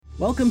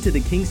Welcome to the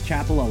Kings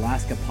Chapel,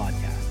 Alaska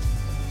podcast.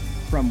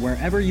 From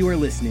wherever you are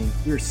listening,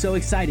 we are so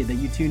excited that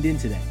you tuned in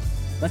today.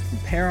 Let's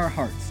prepare our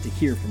hearts to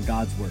hear from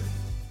God's word.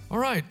 All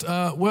right,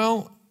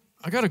 well,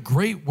 I got a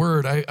great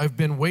word. I've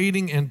been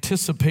waiting,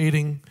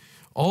 anticipating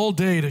all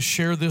day to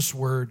share this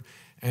word,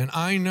 and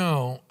I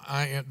know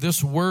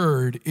this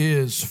word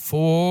is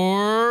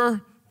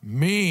for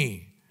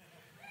me.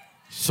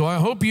 So I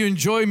hope you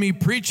enjoy me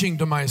preaching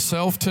to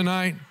myself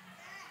tonight.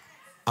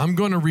 I'm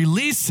going to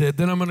release it,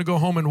 then I'm going to go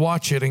home and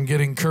watch it and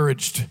get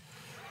encouraged.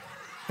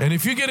 And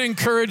if you get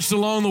encouraged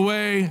along the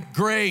way,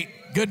 great,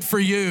 good for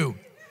you.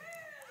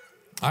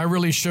 I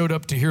really showed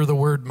up to hear the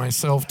word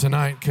myself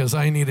tonight because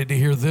I needed to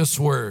hear this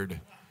word.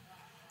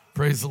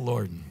 Praise the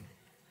Lord.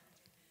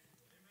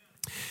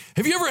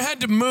 Have you ever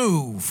had to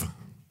move?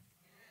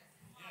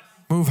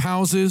 Move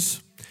houses?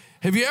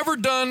 Have you ever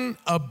done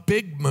a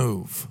big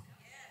move?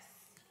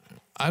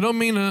 I don't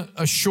mean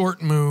a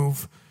short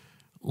move,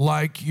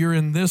 like you're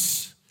in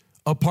this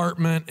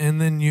apartment and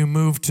then you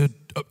move to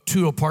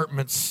 2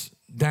 apartments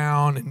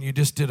down and you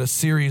just did a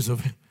series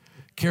of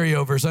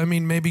carryovers. I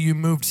mean, maybe you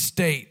moved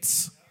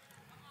states.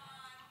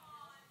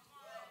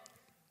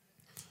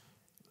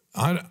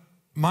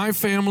 My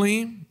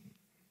family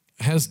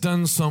has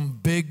done some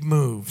big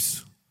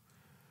moves.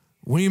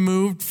 We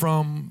moved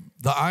from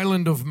the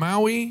island of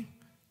Maui,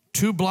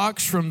 2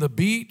 blocks from the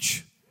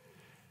beach.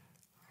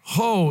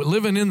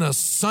 Living in the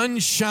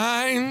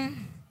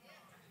sunshine.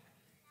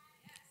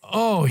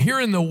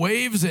 Hearing the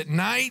waves at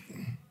night.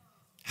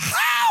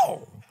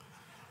 How?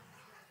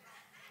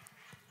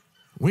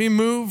 We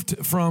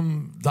moved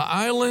from the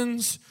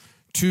islands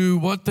to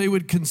what they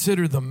would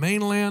consider the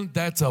mainland.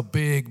 That's a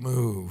big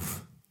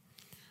move.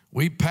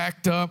 We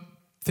packed up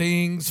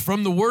things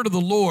from the word of the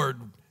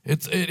Lord.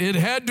 It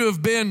had to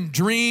have been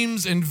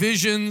dreams and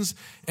visions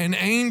and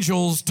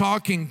angels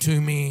talking to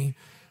me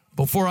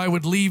before I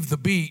would leave the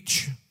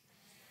beach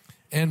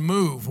and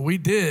move. We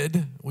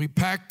did. We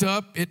packed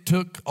up. It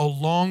took a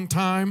long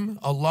time,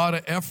 a lot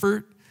of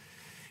effort.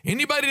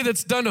 Anybody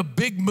that's done a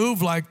big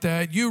move like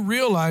that, you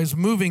realize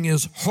moving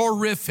is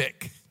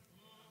horrific.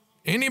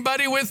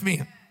 Anybody with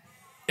me?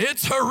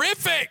 It's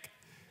horrific.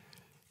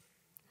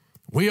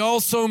 We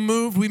also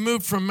moved. We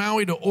moved from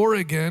Maui to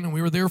Oregon, and we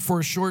were there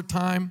for a short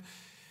time.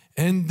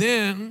 And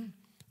then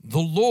the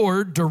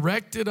Lord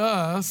directed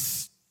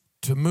us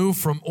to move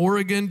from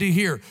Oregon to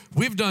here.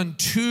 We've done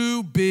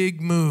 2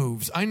 big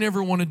moves. I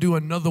never want to do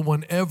another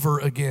one ever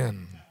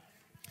again.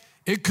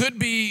 It could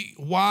be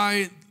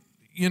why,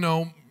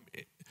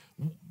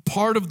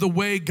 part of the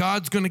way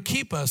God's going to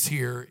keep us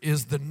here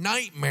is the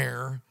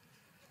nightmare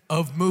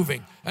of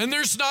moving. And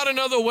there's not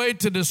another way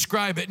to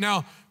describe it.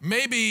 Now,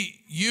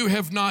 maybe you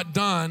have not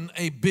done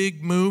a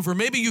big move, or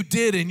maybe you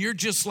did and you're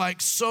just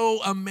like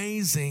so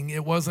amazing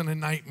it wasn't a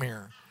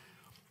nightmare.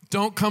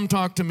 Don't come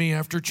talk to me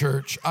after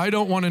church. I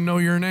don't want to know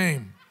your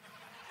name.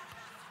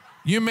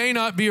 You may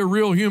not be a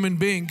real human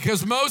being,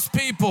 because most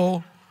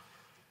people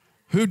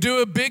who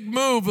do a big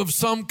move of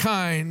some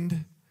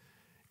kind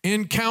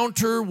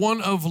encounter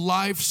one of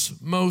life's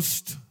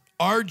most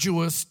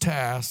arduous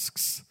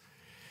tasks.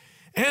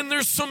 And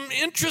there's some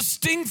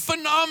interesting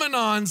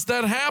phenomenons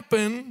that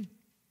happen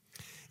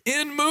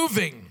in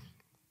moving.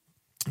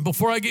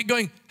 Before I get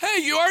going,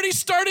 hey, you already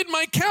started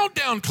my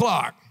countdown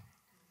clock.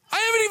 I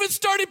haven't even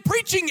started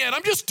preaching yet.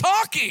 I'm just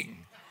talking.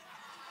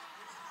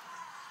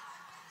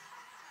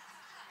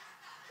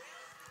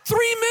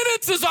 3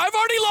 minutes is, I've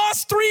already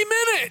lost 3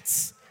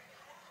 minutes.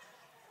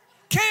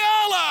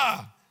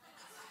 Keala.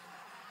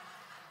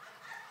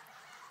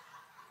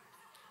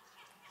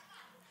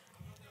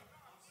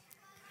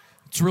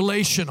 It's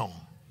relational.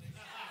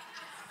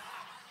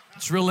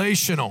 It's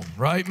relational,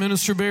 right,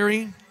 Minister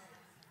Barry?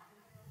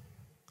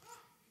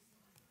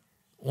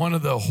 One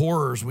of the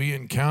horrors we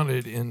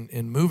encountered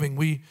in moving,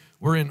 we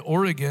were in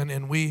Oregon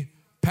and we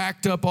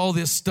packed up all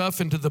this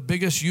stuff into the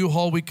biggest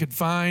U-Haul we could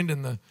find,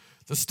 and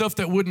the stuff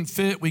that wouldn't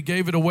fit, we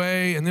gave it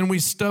away, and then we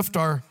stuffed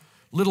our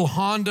little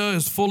Honda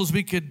as full as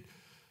we could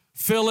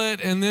fill it,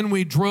 and then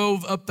we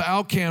drove up the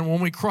Alcan. When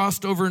we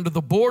crossed over into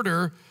the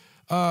border,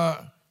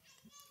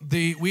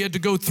 we had to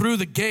go through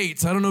the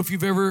gates. I don't know if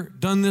you've ever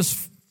done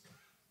this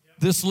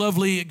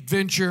lovely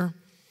adventure.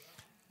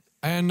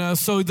 And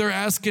so they're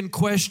asking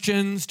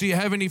questions. Do you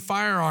have any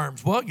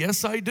firearms? Well,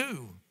 yes, I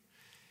do.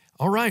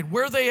 All right,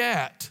 where are they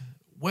at?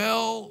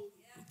 Well,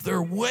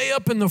 they're way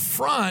up in the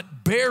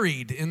front,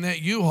 buried in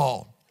that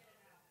U-Haul.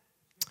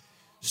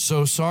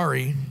 So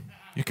sorry.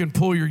 You can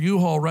pull your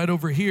U-Haul right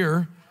over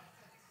here.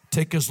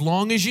 Take as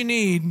long as you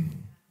need,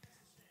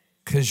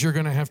 because you're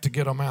going to have to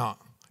get them out.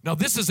 Now,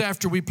 this is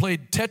after we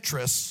played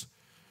Tetris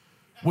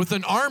with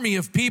an army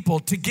of people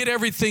to get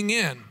everything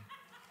in.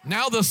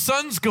 Now the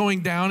sun's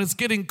going down, it's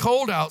getting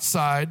cold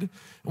outside,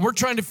 and we're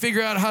trying to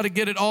figure out how to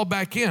get it all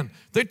back in.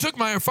 They took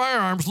my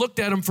firearms, looked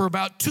at them for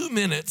about 2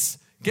 minutes,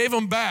 gave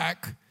them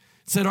back,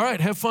 said, all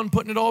right, have fun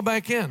putting it all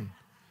back in.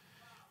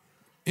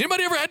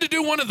 Anybody ever had to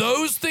do one of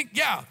those things?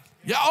 Yeah,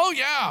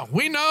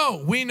 we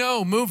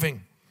know,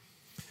 moving.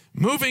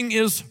 Moving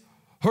is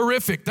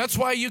horrific. That's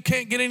why you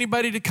can't get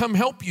anybody to come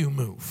help you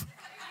move.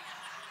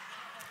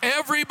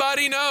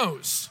 Everybody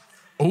knows.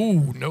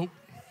 Oh, nope.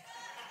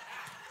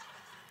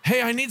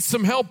 Hey, I need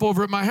some help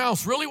over at my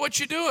house. Really, what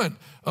you doing?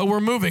 Oh, we're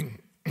moving.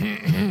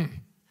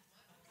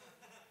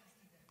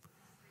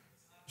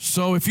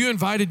 So if you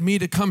invited me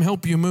to come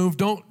help you move,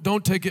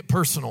 don't take it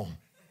personal.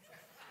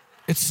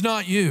 It's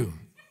not you.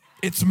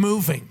 It's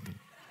moving.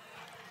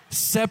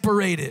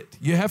 Separate it.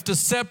 You have to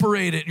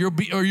separate it.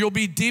 You'll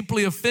be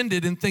deeply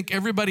offended and think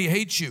everybody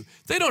hates you.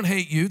 They don't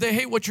hate you. They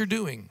hate what you're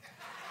doing.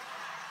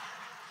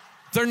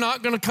 They're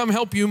not going to come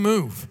help you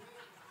move.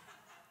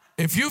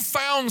 If you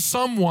found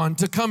someone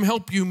to come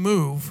help you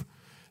move,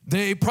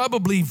 they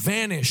probably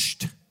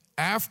vanished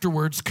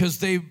afterwards because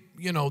they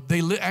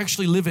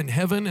actually live in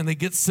heaven and they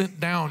get sent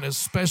down as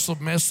special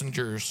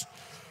messengers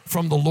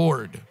from the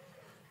Lord.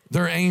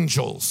 They're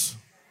angels.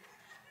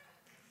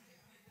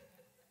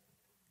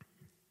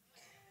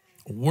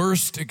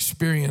 Worst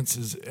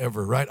experiences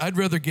ever, right? I'd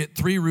rather get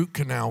 3 root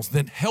canals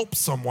than help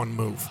someone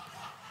move.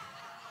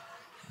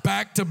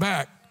 Back to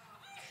back.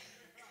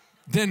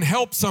 Then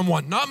help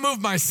someone, not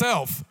move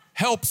myself,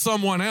 help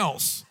someone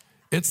else.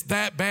 It's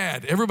that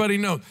bad. Everybody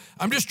knows.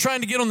 I'm just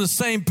trying to get on the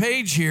same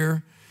page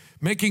here,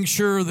 making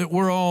sure that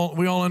we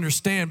all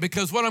understand,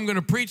 because what I'm going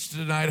to preach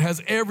tonight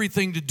has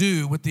everything to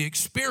do with the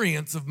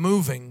experience of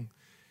moving.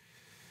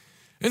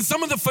 And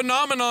some of the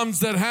phenomenons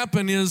that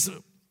happen is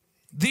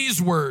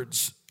these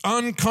words: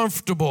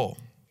 uncomfortable,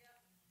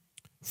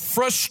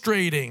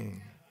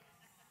 frustrating,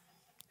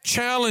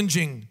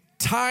 challenging,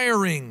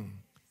 tiring.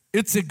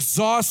 It's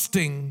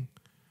exhausting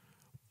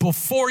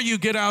before you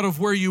get out of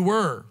where you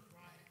were.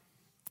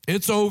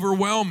 It's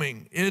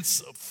overwhelming.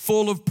 It's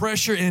full of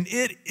pressure, and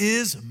it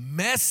is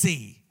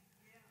messy.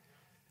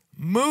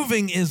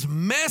 Moving is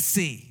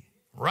messy,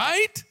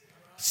 right?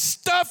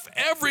 Stuff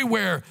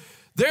everywhere.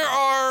 There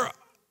are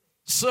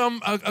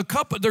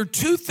there are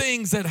 2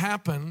 things that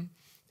happen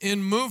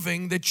in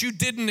moving that you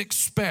didn't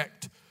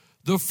expect.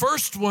 The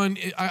first one,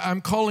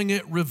 I'm calling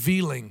it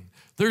revealing.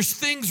 There's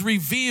things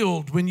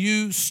revealed when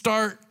you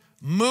start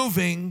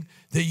moving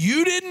that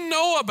you didn't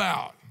know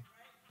about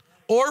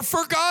or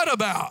forgot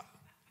about.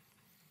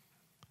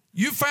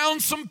 You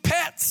found some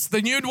pets,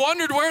 then you'd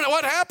wondered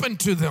what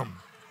happened to them.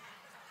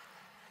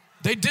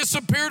 They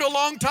disappeared a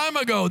long time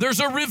ago.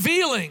 There's a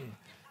revealing.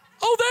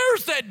 Oh,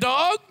 there's that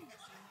dog.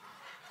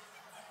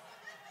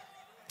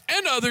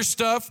 And other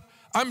stuff.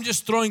 I'm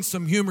just throwing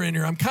some humor in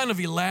here. I'm kind of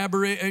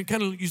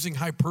using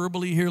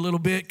hyperbole here a little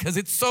bit because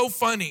it's so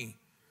funny.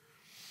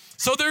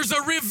 So there's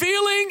a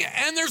revealing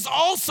and there's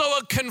also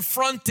a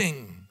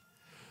confronting.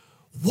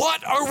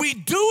 What are we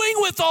doing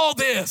with all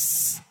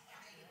this?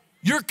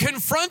 You're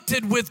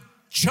confronted with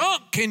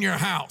junk in your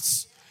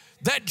house.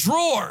 That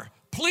drawer,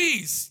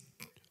 please,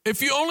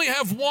 if you only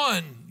have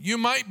 1, you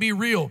might be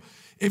real.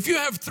 If you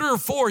have 3 or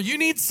 4, you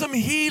need some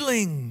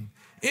healing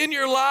in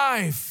your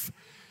life.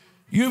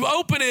 You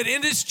open it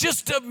and it's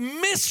just a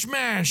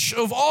mishmash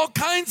of all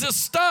kinds of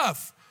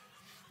stuff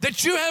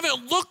that you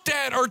haven't looked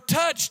at or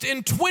touched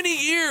in 20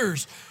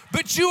 years,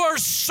 but you are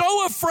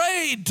so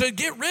afraid to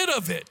get rid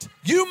of it.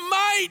 You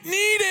might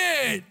need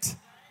it.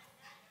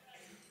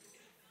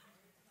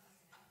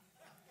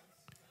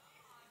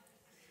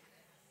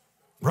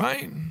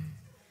 Right?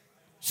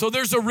 So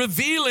there's a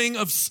revealing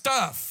of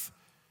stuff.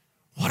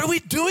 What are we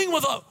doing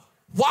with it?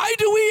 Why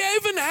do we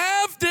even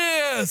have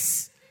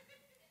this?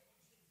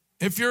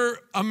 If you're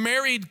a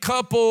married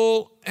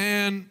couple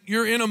and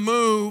you're in a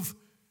move,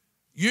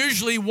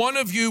 usually one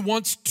of you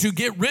wants to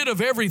get rid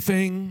of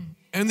everything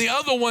and the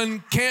other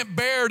one can't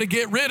bear to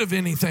get rid of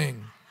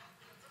anything.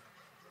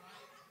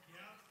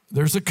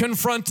 There's a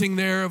confronting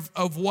there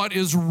of what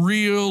is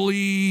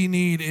really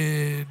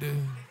needed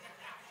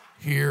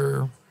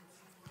here.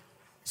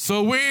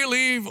 So we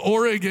leave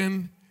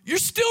Oregon. You're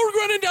still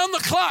running down the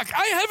clock.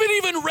 I haven't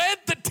even read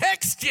the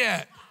text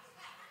yet.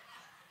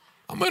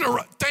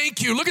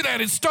 Thank you. Look at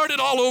that. It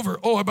started all over.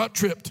 Oh, I about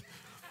tripped.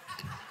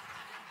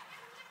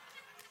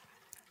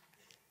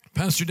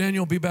 Pastor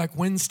Daniel will be back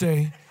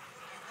Wednesday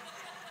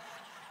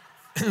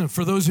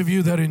for those of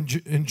you that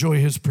enjoy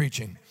his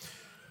preaching.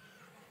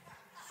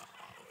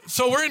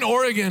 So we're in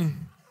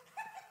Oregon,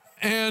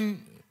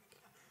 and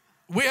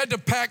we had to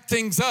pack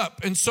things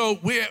up. And so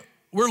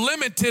we're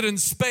limited in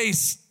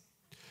space,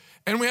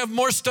 and we have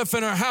more stuff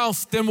in our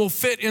house than will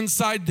fit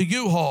inside the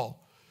U-Haul.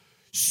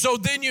 So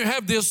then you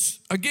have this,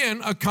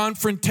 again, a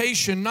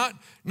confrontation,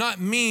 not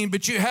mean,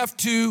 but you have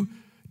to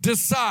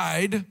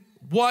decide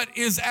what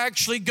is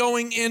actually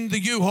going in the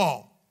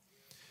U-Haul.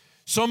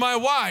 So my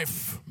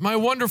wife, my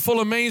wonderful,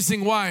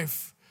 amazing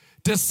wife,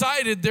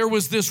 decided there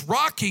was this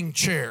rocking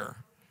chair.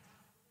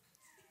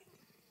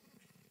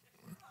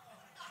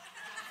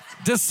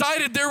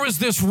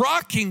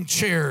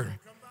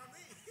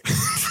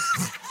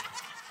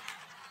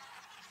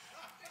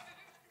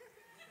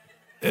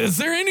 Is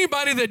there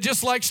anybody that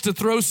just likes to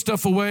throw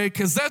stuff away?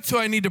 Because that's who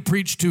I need to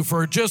preach to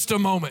for just a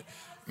moment.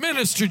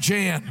 Minister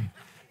Jan.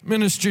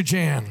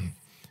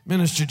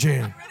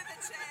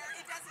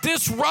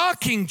 This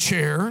rocking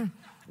chair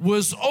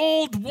was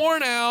old,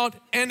 worn out,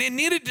 and it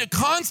needed to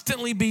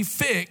constantly be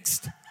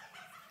fixed.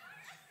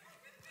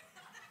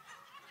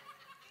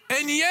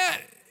 And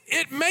yet,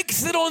 it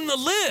makes it on the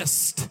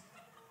list.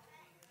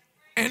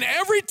 And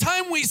every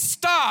time we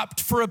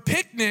stopped for a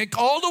picnic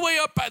all the way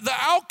up at the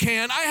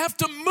Alcan, I have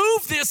to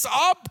move this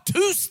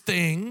obtuse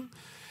thing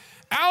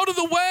out of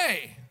the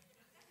way.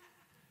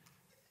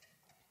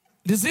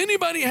 Does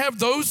anybody have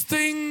those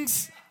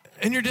things?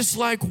 And you're just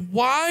like,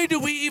 why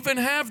do we even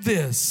have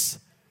this?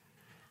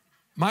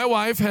 My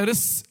wife had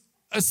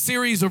a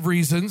series of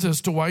reasons as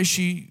to why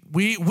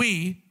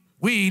we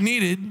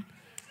needed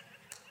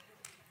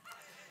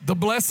the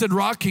blessed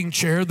rocking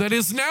chair that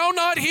is now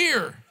not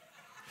here.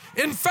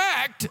 In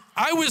fact,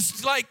 I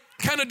was like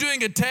kind of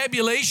doing a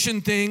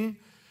tabulation thing.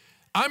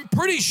 I'm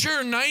pretty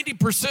sure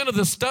 90% of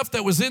the stuff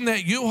that was in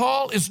that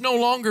U-Haul is no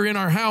longer in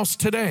our house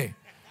today.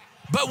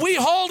 But we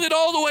hauled it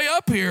all the way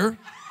up here.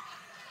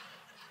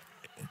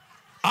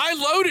 I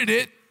loaded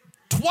it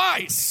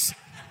twice.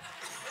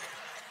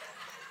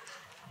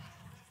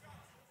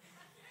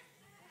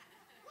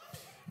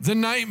 The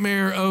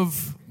nightmare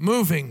of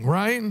moving,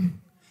 right?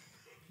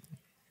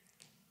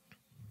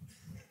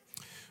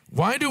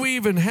 Why do we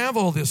even have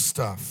all this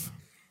stuff?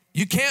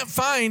 You can't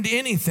find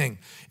anything.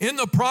 In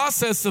the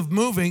process of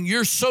moving,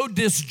 you're so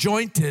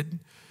disjointed,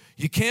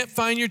 you can't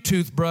find your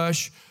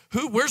toothbrush.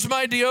 Where's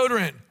my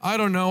deodorant? I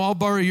don't know, I'll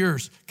borrow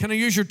yours. Can I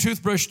use your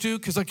toothbrush too?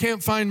 Because I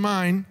can't find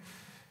mine.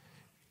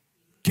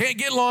 Can't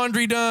get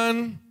laundry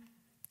done.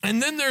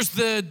 And then there's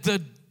the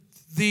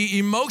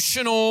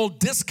emotional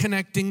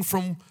disconnecting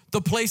from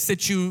the place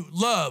that you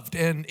loved.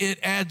 And it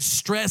adds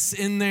stress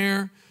in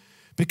there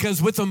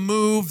because with a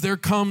move, there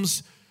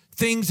comes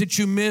things that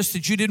you missed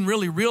that you didn't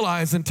really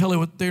realize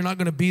until they're not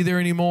going to be there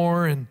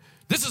anymore. And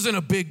this isn't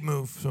a big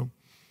move. So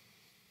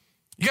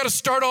you got to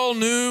start all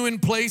new in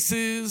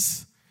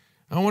places.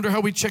 I wonder how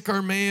we check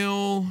our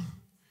mail.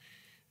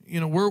 You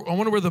know, I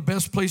wonder where the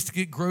best place to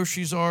get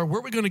groceries are. Where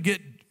are we going to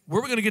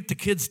get the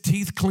kids'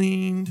 teeth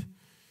cleaned?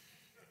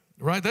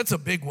 Right? That's a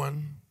big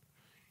one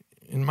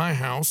in my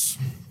house.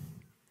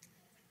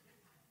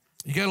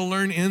 You got to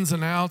learn ins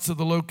and outs of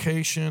the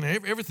location.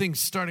 Everything's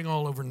starting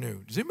all over new.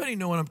 Does anybody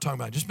know what I'm talking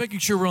about? Just making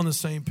sure we're on the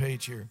same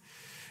page here.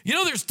 You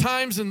know, there's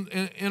times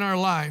in our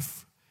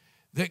life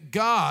that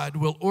God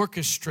will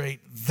orchestrate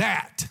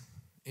that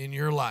in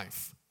your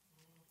life.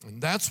 And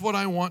that's what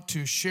I want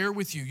to share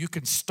with you. You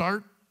can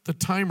start the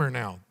timer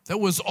now. That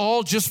was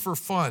all just for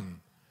fun.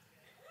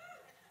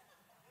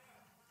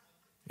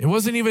 It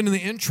wasn't even in the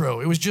intro.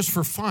 It was just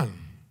for fun.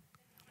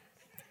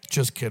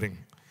 Just kidding.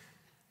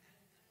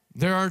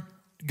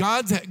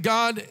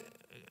 God,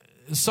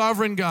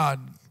 sovereign God,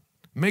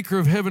 maker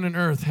of heaven and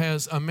earth,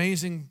 has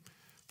amazing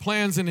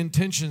plans and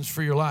intentions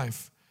for your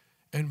life.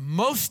 And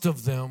most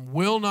of them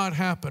will not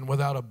happen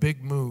without a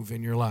big move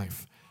in your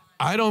life.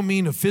 I don't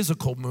mean a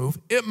physical move.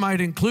 It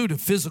might include a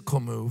physical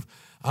move.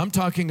 I'm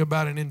talking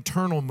about an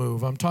internal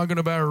move. I'm talking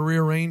about a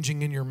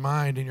rearranging in your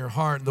mind, in your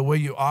heart, and the way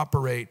you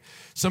operate.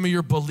 Some of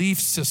your belief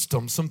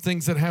systems, some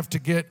things that have to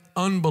get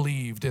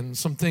unbelieved, and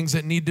some things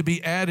that need to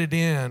be added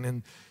in.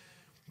 And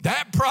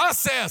that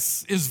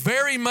process is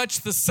very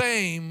much the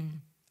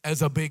same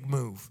as a big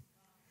move.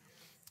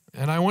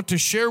 And I want to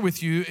share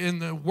with you in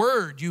the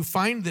Word, you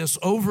find this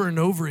over and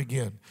over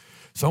again.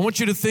 So I want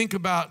you to think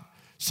about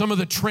some of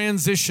the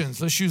transitions,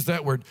 let's use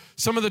that word,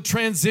 some of the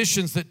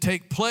transitions that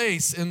take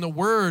place in the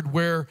Word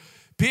where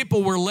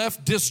people were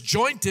left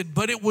disjointed,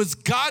 but it was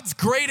God's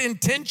great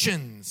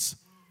intentions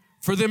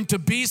for them to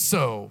be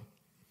so.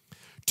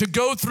 To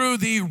go through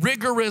the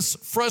rigorous,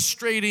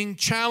 frustrating,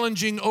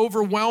 challenging,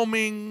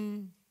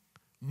 overwhelming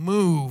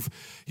move.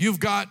 You've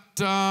got,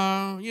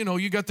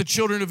 you got the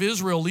children of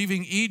Israel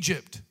leaving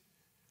Egypt.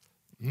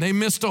 And they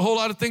missed a whole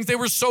lot of things. They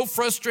were so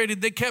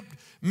frustrated. They kept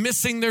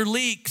missing their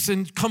leaks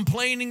and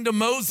complaining to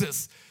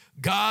Moses.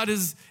 God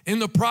is in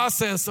the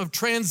process of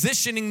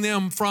transitioning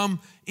them from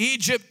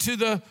Egypt to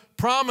the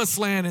promised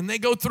land. And they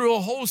go through a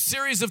whole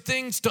series of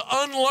things to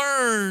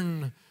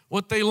unlearn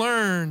what they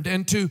learned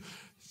and to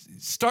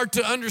start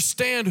to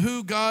understand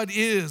who God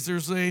is.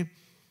 There's a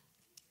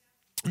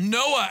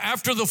Noah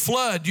after the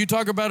flood. You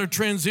talk about a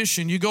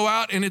transition. You go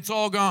out and it's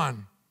all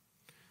gone.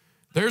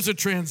 There's a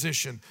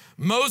transition.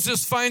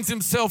 Moses finds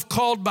himself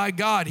called by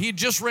God. He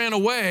just ran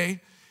away.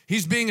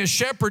 He's being a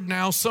shepherd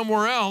now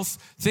somewhere else,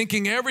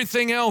 thinking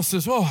everything else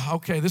is,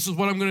 okay, this is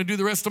what I'm going to do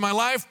the rest of my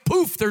life.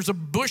 Poof, there's a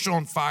bush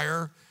on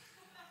fire.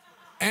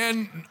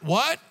 And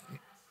what?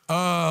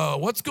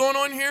 What's going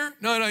on here?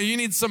 No, you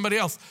need somebody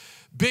else.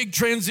 Big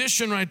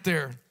transition right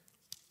there.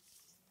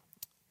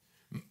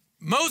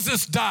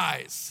 Moses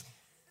dies.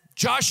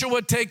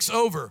 Joshua takes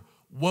over.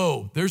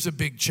 Whoa, there's a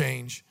big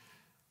change.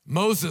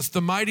 Moses,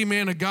 the mighty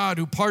man of God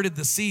who parted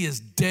the sea, is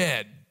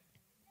dead.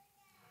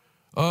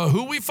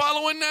 Who we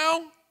following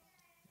now?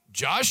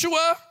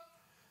 Joshua?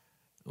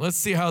 Let's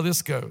see how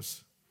this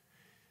goes.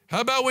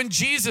 How about when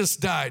Jesus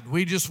died?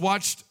 We just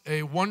watched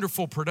a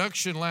wonderful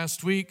production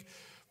last week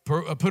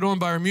put on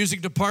by our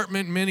music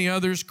department and many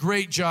others.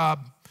 Great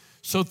job.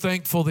 So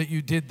thankful that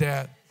you did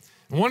that.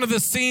 One of the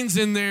scenes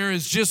in there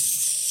is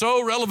just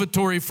so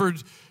revelatory for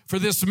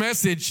this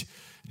message.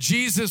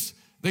 Jesus,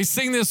 they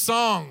sing this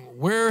song,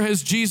 Where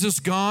Has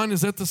Jesus Gone?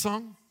 Is that the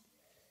song?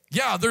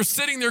 Yeah, they're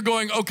sitting there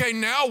going, okay,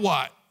 now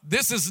what?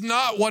 This is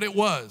not what it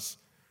was.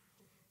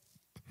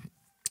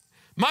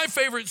 My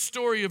favorite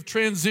story of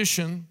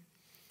transition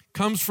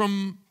comes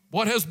from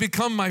what has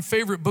become my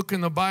favorite book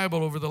in the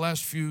Bible over the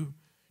last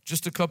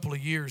just a couple of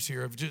years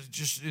here. I've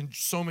just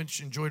so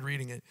much enjoyed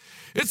reading it.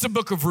 It's the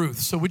book of Ruth.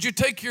 So would you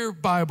take your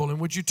Bible and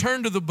would you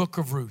turn to the book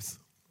of Ruth?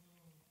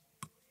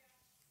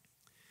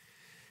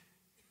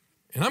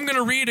 And I'm going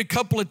to read a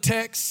couple of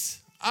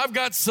texts. I've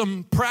got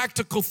some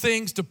practical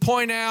things to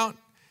point out.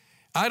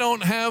 I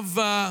don't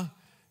have,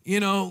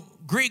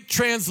 Greek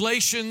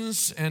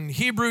translations and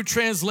Hebrew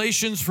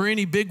translations for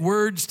any big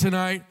words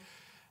tonight.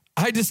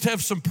 I just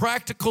have some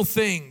practical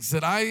things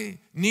that I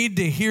need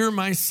to hear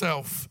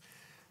myself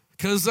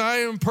because I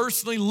am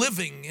personally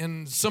living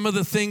in some of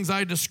the things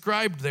I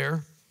described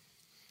there.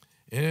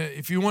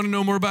 If you want to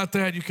know more about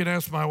that, you can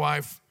ask my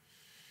wife.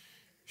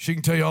 She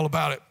can tell you all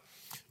about it.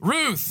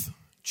 Ruth,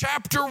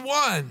 chapter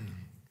 1.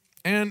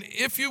 And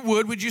if you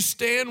would you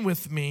stand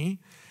with me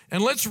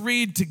and let's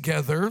read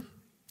together.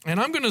 And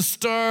I'm going to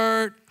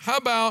start, how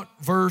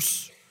about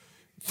verse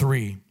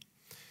 3?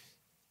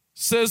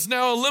 Says,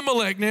 now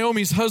Elimelech,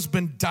 Naomi's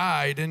husband,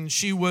 died, and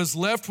she was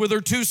left with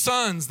her 2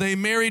 sons. They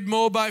married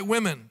Moabite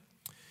women,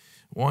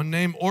 one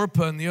named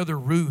Orpah and the other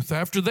Ruth.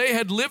 After they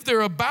had lived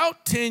there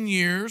about 10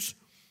 years,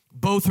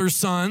 both her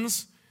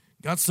sons,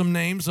 got some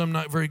names I'm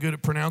not very good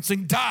at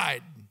pronouncing,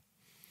 died.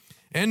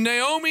 And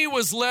Naomi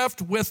was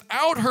left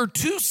without her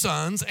 2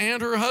 sons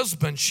and her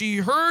husband. She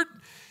heard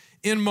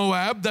in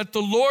Moab that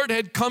the Lord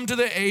had come to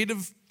the aid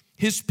of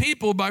his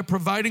people by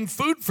providing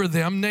food for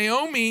them.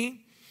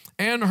 Naomi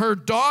and her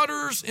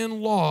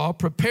daughters-in-law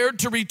prepared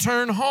to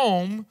return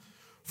home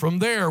from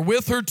there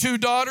with her 2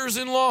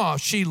 daughters-in-law.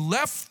 She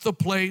left the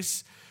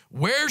place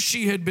where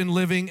she had been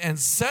living and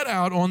set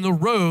out on the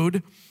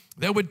road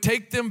that would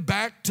take them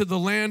back to the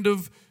land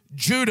of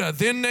Judah.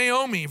 Then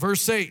Naomi,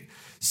 verse 8,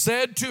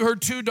 said to her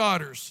 2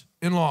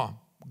 daughters-in-law,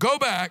 go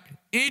back,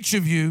 each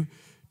of you,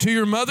 to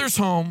your mother's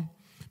home.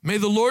 May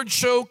the Lord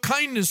show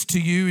kindness to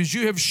you as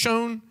you have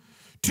shown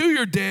to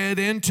your dead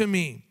and to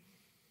me.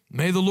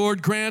 May the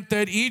Lord grant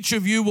that each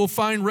of you will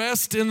find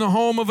rest in the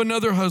home of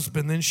another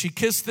husband. Then she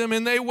kissed them,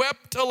 and they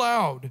wept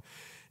aloud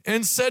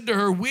and said to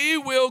her, we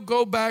will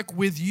go back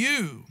with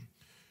you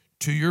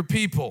to your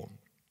people.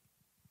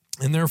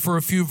 And there for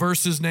a few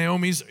verses,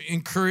 Naomi's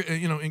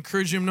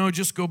encourage him, no,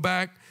 just go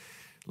back.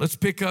 Let's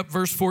pick up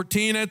verse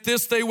 14. At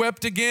this they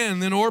wept again.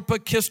 Then Orpah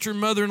kissed her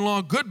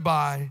mother-in-law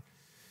goodbye.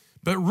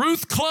 But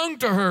Ruth clung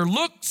to her.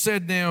 Look,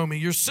 said Naomi,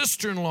 your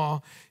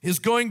sister-in-law is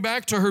going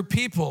back to her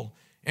people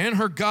and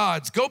her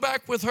gods. Go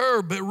back with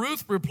her. But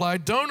Ruth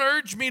replied, don't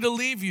urge me to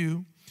leave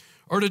you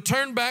or to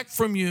turn back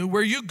from you.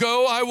 Where you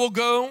go, I will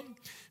go.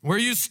 Where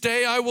you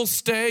stay, I will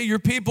stay. Your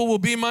people will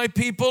be my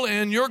people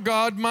and your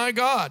God, my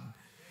God.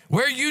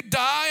 Where you die,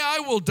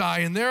 I will die,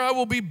 and there I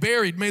will be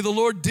buried. May the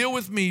Lord deal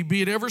with me,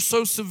 be it ever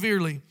so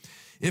severely,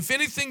 if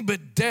anything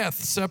but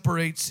death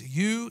separates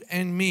you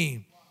and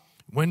me.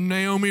 When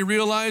Naomi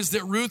realized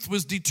that Ruth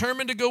was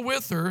determined to go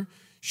with her,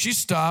 she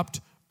stopped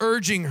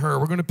urging her.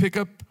 We're going to pick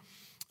up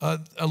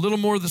a little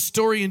more of the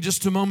story in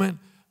just a moment.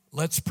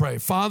 Let's pray.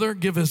 Father,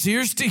 give us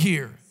ears to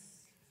hear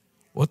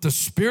what the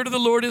Spirit of the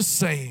Lord is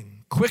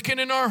saying. Quicken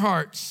in our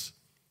hearts.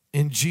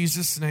 In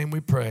Jesus' name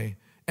we pray.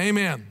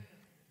 Amen.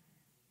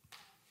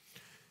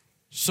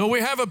 So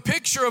we have a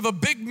picture of a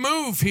big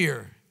move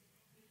here.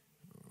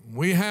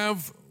 We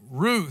have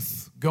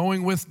Ruth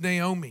going with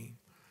Naomi.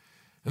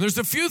 And there's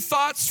a few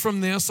thoughts from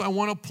this I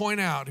want to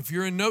point out. If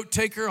you're a note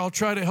taker, I'll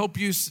try to help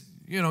you,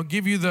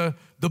 give you the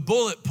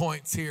bullet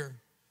points here.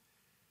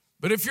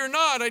 But if you're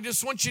not, I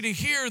just want you to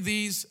hear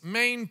these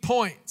main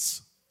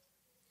points.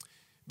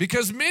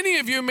 Because many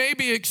of you may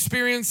be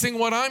experiencing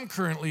what I'm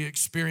currently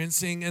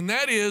experiencing, and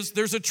that is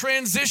there's a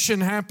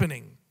transition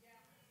happening.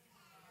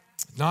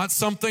 Not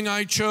something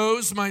I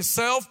chose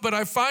myself, but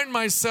I find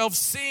myself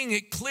seeing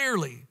it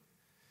clearly.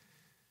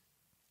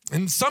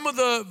 And some of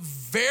the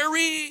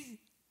very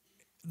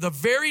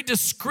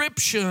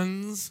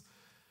descriptions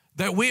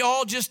that we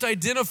all just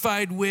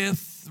identified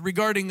with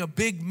regarding a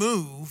big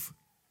move,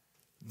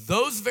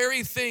 those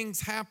very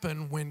things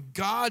happen when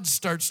God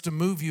starts to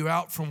move you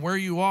out from where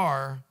you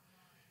are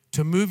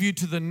to move you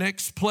to the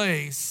next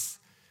place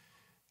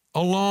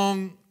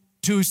along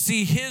to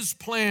see his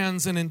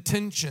plans and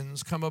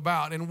intentions come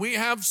about. And we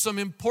have some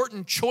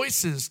important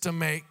choices to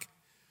make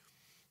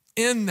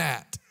in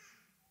that.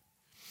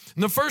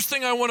 And the first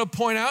thing I want to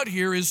point out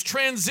here is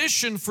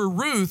transition for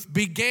Ruth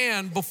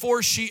began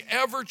before she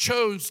ever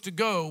chose to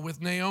go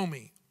with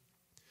Naomi.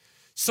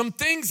 Some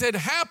things had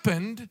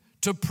happened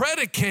to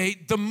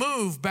predicate the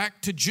move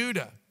back to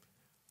Judah.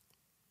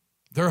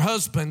 Their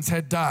husbands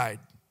had died.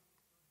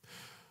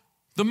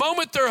 The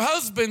moment their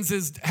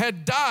husbands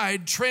had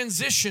died,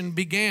 transition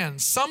began.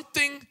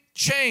 Something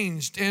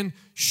changed and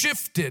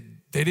shifted.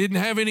 They didn't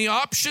have any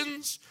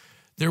options.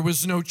 There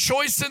was no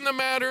choice in the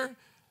matter.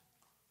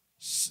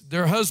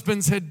 Their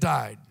husbands had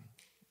died.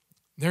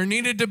 There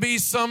needed to be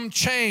some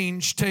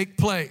change take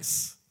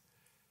place.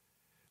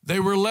 They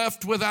were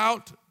left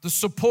without the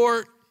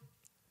support.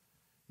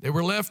 They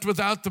were left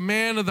without the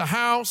man of the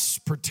house,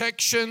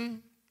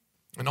 protection,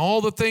 and all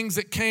the things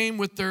that came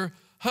with their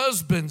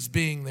husbands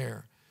being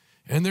there.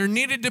 And there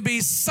needed to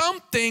be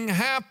something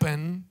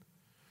happen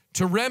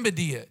to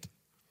remedy it.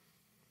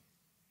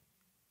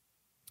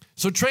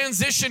 So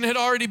transition had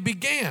already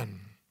began.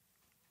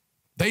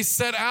 They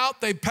set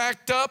out, they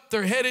packed up,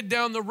 they're headed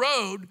down the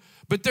road,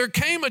 but there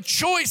came a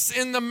choice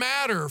in the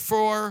matter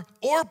for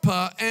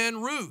Orpah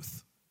and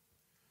Ruth.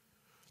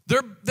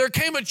 There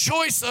came a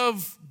choice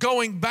of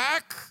going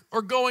back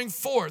or going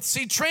forth.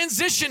 See,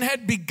 transition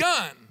had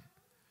begun,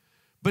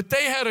 but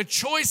they had a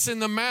choice in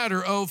the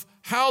matter of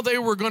how they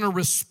were going to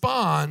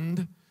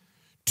respond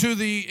to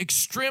the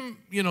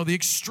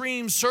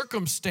extreme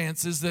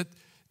circumstances that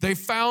they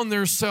found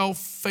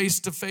themselves face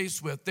to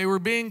face with. They were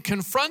being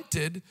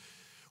confronted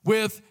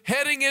with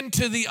heading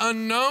into the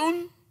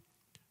unknown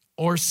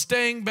or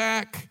staying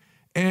back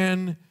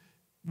and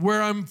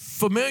where I'm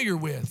familiar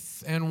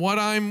with and what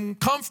I'm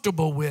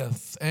comfortable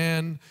with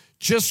and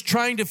just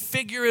trying to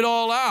figure it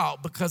all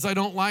out because I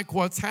don't like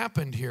what's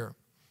happened here.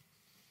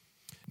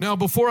 Now,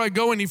 before I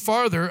go any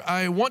farther,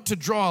 I want to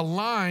draw a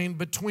line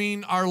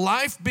between our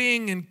life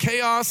being in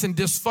chaos and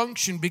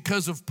dysfunction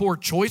because of poor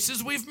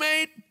choices we've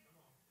made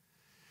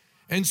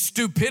and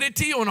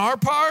stupidity on our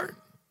part,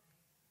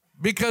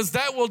 because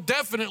that will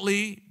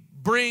definitely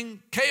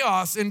bring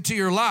chaos into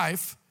your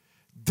life.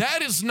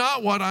 That is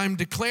not what I'm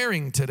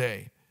declaring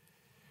today.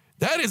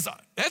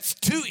 That's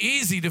too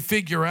easy to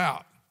figure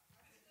out.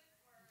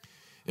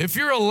 If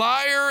you're a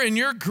liar and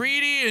you're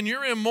greedy and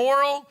you're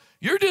immoral,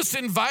 you're just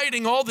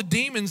inviting all the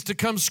demons to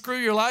come screw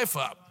your life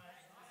up.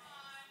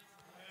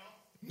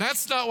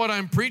 That's not what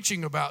I'm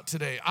preaching about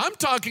today. I'm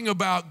talking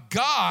about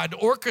God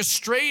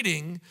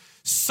orchestrating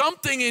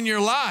something in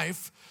your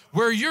life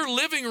where you're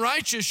living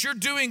righteous, you're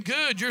doing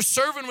good, you're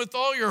serving with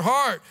all your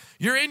heart,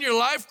 you're in your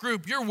life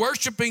group, you're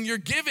worshiping, you're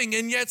giving,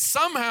 and yet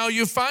somehow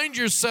you find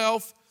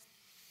yourself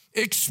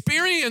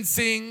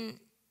experiencing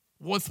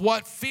with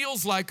what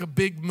feels like a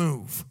big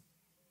move.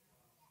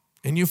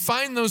 And you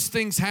find those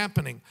things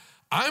happening.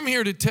 I'm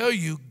here to tell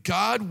you,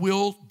 God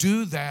will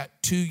do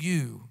that to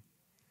you.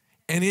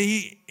 And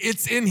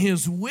it's in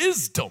His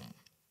wisdom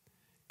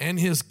and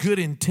His good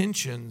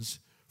intentions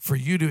for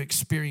you to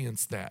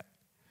experience that.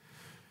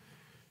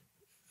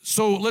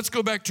 So let's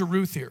go back to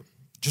Ruth here.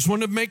 Just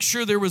wanted to make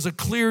sure there was a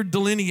clear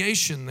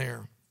delineation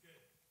there.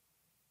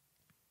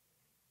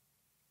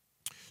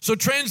 So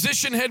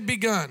transition had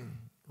begun.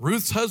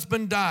 Ruth's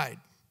husband died.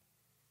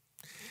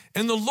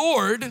 And the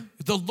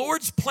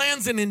Lord's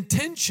plans and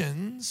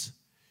intentions,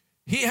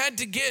 He had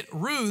to get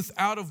Ruth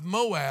out of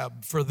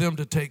Moab for them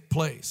to take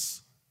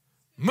place.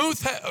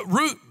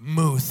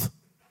 Ruth.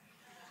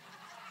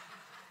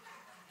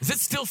 Is it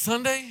still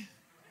Sunday?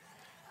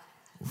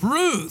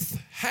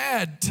 Ruth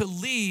had to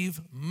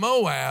leave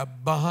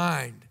Moab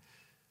behind.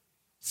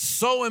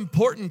 So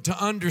important to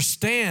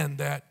understand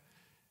that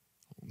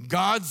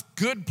God's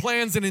good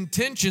plans and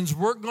intentions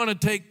weren't going to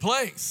take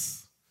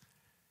place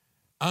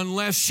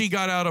unless she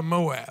got out of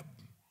Moab.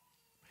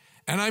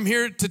 And I'm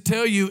here to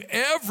tell you,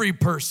 every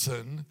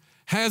person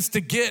has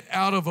to get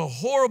out of a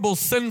horrible,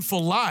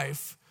 sinful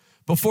life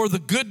before the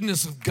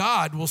goodness of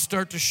God will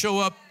start to show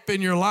up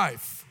in your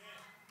life.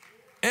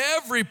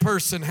 Every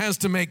person has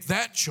to make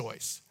that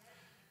choice.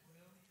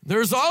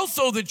 There's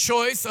also the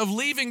choice of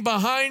leaving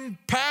behind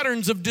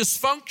patterns of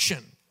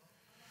dysfunction.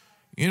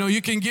 You know,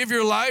 you can give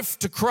your life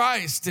to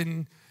Christ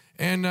and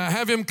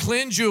have Him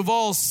cleanse you of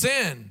all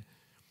sin.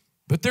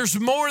 But there's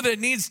more that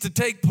needs to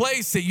take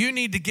place that you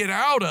need to get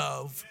out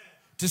of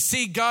to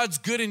see God's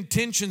good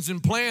intentions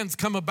and plans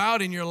come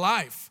about in your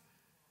life.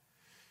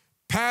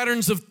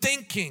 Patterns of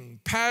thinking,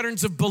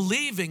 patterns of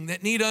believing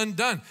that need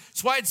undone.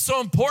 That's why it's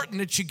so important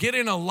that you get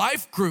in a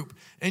life group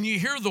and you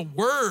hear the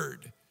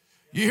word.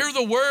 You hear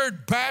the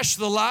word bash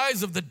the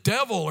lies of the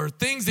devil or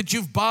things that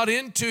you've bought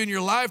into in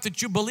your life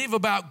that you believe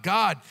about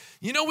God.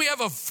 You know, we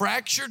have a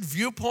fractured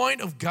viewpoint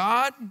of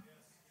God.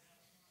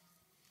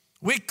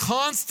 We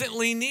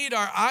constantly need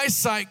our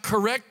eyesight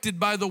corrected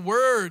by the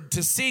word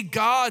to see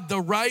God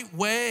the right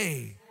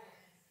way.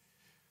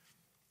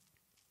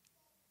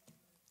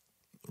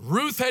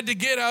 Ruth had to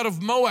get out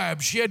of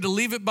Moab. She had to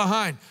leave it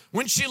behind.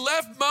 When she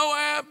left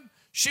Moab,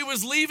 she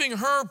was leaving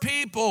her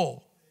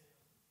people.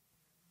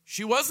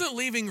 She wasn't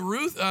leaving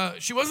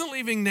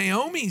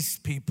Naomi's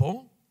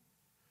people.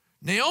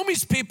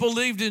 Naomi's people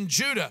lived in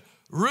Judah.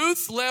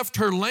 Ruth left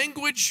her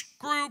language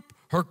group,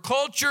 her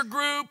culture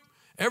group,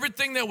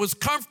 everything that was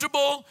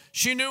comfortable.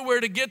 She knew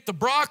where to get the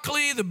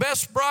broccoli, the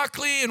best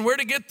broccoli, and where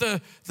to get the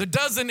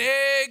dozen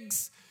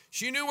eggs.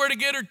 She knew where to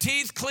get her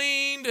teeth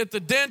cleaned at the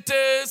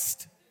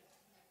dentist.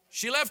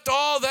 She left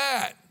all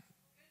that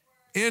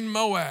in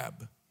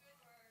Moab.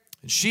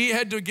 And she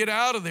had to get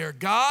out of there.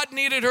 God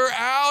needed her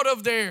out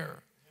of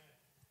there.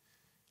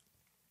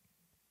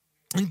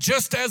 And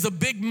just as a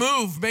big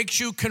move makes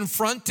you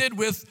confronted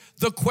with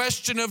the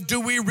question of, do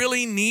we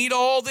really need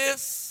all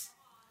this?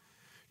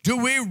 Do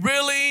we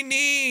really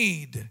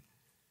need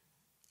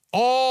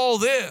all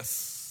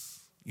this?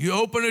 You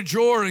open a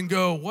drawer and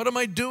go, what am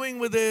I doing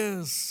with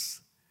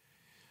this?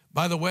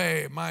 By the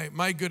way,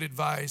 my good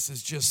advice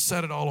is just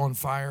set it all on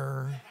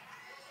fire.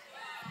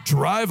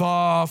 Drive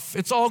off.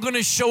 It's all going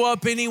to show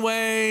up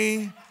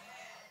anyway.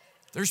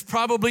 There's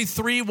probably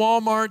 3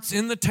 Walmarts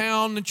in the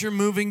town that you're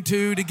moving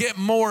to get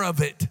more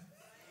of it.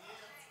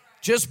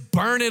 Just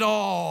burn it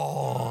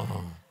all.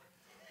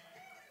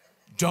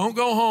 Don't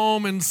go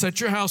home and set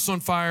your house on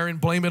fire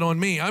and blame it on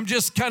me. I'm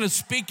just kind of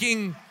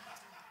speaking,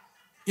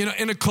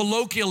 in a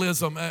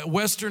colloquialism,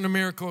 Western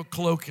America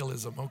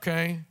colloquialism,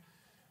 okay?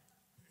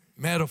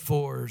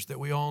 Metaphors that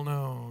we all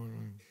know.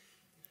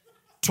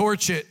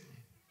 Torch it.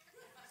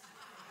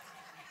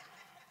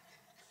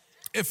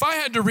 If I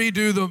had to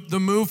redo the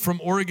move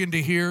from Oregon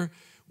to here,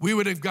 we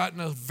would have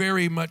gotten a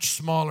very much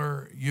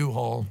smaller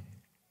U-Haul.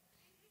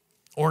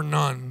 Or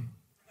none.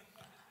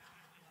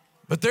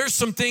 But there's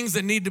some things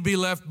that need to be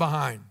left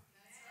behind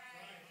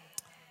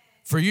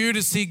for you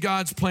to see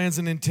God's plans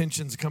and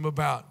intentions come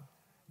about.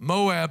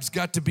 Moab's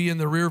got to be in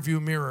the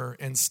rearview mirror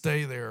and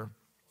stay there.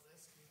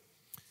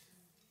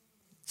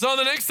 So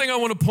the next thing I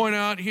want to point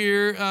out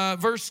here,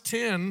 verse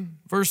 10,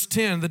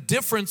 the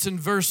difference in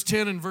verse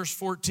 10 and verse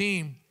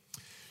 14.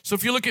 So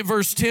if you look at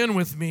verse 10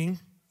 with me,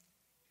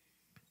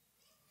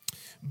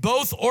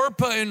 both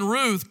Orpah and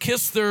Ruth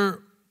kissed their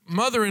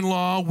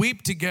mother-in-law,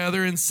 weep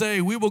together and say,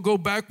 we will go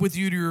back with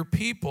you to your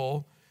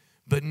people,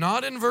 but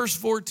not in verse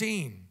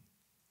 14.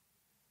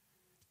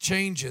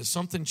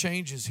 Something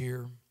changes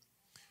here.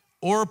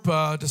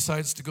 Orpah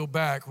decides to go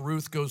back,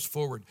 Ruth goes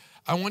forward.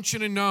 I want you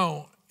to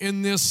know,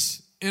 in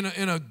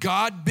a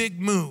God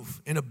big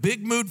move, in a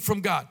big mood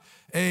from God,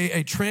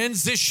 a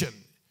transition,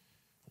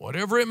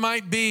 whatever it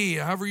might be,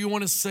 however you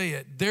want to say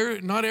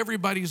it, not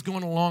everybody's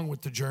going along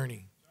with the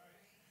journey.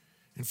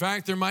 In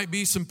fact, there might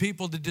be some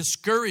people that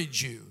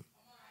discourage you.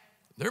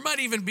 There might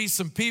even be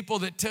some people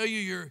that tell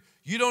you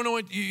you don't know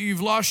what,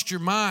 you've lost your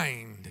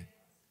mind.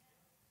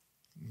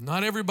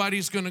 Not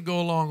everybody's going to go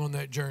along on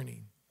that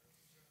journey.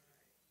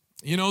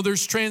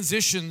 There's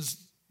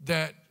transitions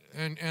that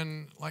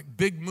and like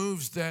big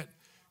moves that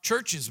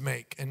churches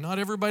make, and not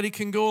everybody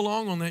can go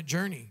along on that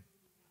journey.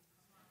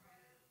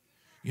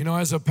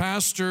 As a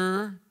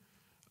pastor,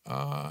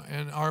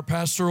 and our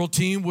pastoral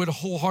team would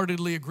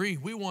wholeheartedly agree,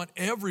 we want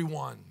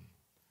everyone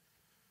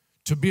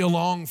to be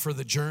along for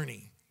the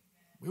journey.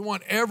 We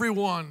want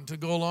everyone to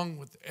go along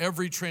with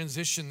every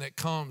transition that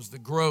comes, the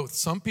growth.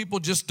 Some people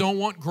just don't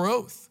want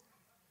growth.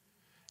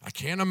 I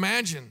can't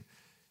imagine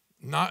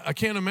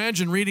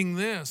reading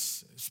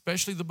this,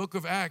 especially the book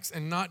of Acts,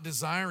 and not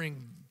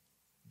desiring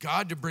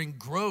God to bring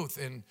growth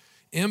and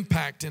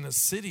impact in a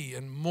city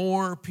and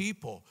more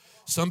people.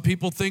 Some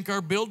people think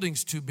our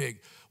building's too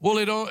big. Well,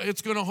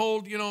 it's going to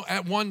hold,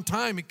 at one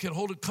time, it could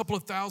hold a couple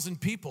of thousand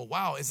people.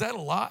 Wow, is that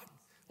a lot?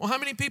 Well, how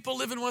many people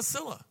live in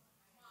Wasilla?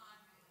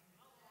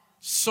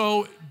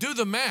 So do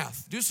the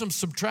math. Do some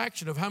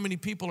subtraction of how many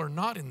people are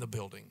not in the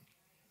building.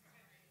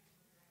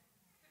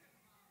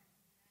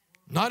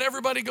 Not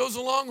everybody goes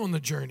along on the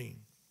journey.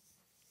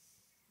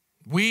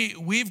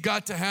 We've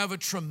got to have a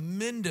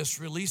tremendous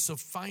release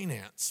of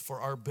finance for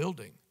our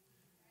building.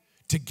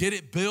 To get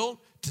it built,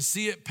 to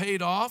see it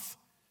paid off,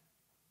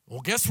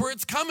 well, guess where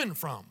it's coming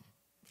from?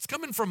 It's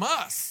coming from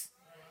us.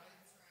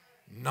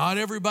 Not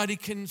everybody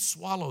can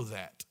swallow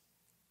that.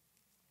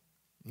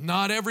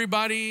 Not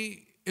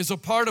everybody is a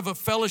part of a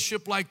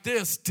fellowship like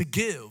this to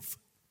give.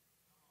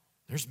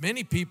 There's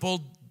many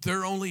people,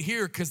 they're only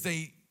here because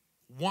they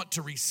want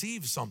to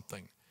receive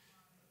something.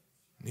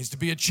 It needs to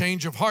be a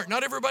change of heart.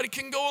 Not everybody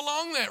can go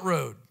along that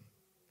road.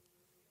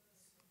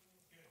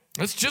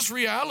 That's just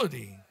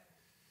reality.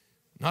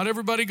 Not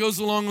everybody goes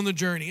along on the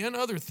journey, and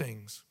other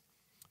things.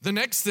 The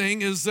next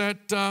thing is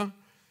that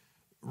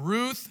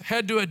Ruth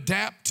had to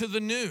adapt to the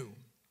new.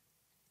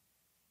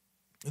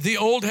 The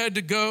old had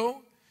to go.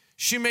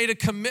 She made a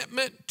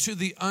commitment to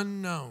the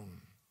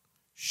unknown.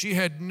 She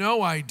had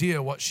no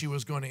idea what she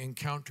was going to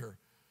encounter.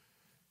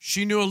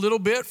 She knew a little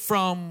bit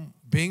from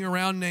being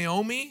around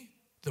Naomi,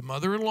 the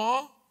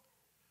mother-in-law,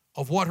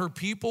 of what her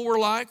people were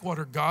like, what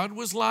her God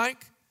was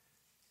like.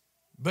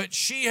 But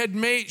she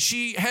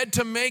had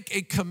to make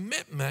a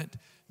commitment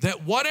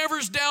that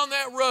whatever's down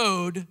that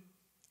road,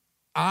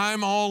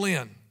 I'm all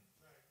in.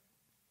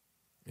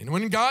 And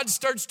when God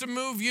starts to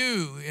move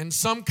you in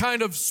some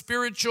kind of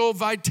spiritual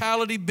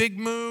vitality, big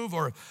move,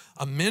 or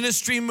a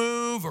ministry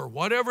move, or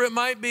whatever it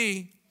might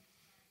be,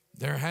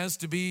 there has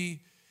to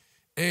be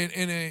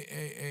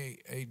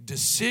a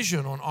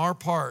decision on our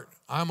part.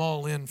 I'm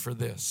all in for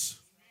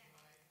this.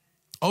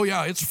 Oh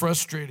yeah, it's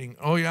frustrating.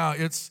 Oh yeah,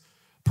 it's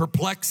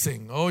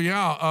perplexing. Oh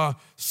yeah,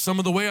 some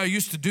of the way I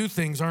used to do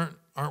things aren't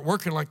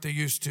working like they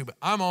used to, but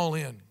I'm all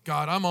in.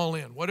 God, I'm all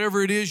in.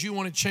 Whatever it is you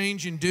want to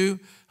change and do,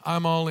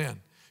 I'm all in.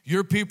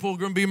 Your people are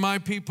going to be my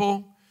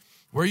people.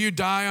 Where you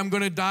die, I'm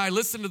going to die.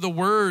 Listen to the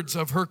words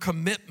of her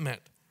commitment.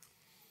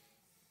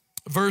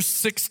 Verse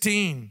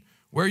 16,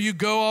 where you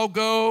go, I'll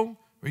go.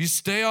 Where you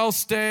stay, I'll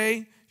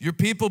stay. Your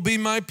people be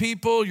my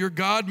people. Your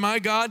God, my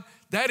God.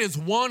 That is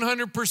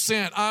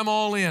 100%. I'm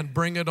all in.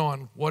 Bring it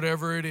on,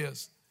 whatever it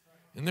is.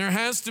 And there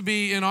has to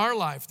be, in our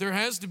life, there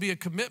has to be a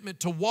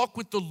commitment to walk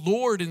with the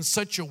Lord in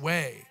such a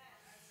way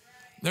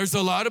There's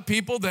a lot of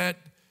people that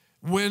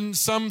when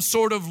some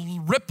sort of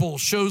ripple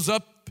shows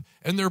up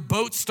and their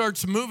boat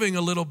starts moving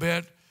a little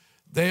bit,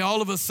 they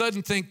all of a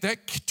sudden think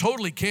that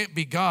totally can't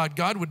be God.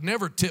 God would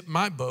never tip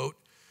my boat,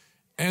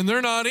 and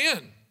they're not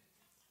in.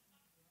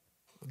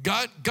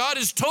 God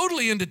is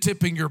totally into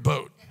tipping your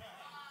boat.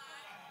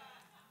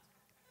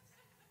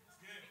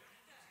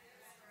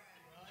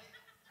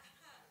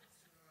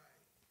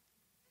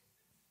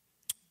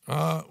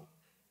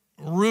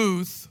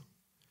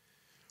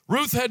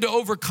 Ruth had to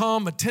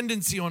overcome a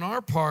tendency on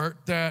our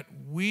part that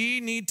we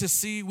need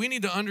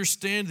to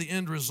understand the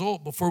end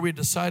result before we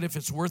decide if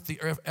it's worth the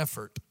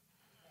effort.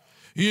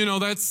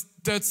 That's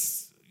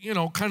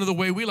kind of the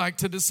way we like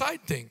to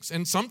decide things.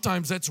 And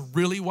sometimes that's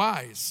really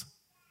wise.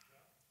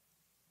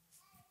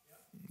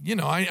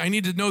 I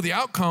need to know the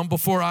outcome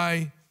before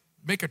I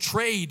make a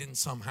trade in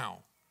somehow.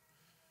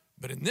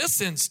 But in this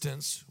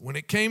instance, when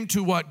it came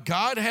to what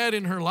God had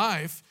in her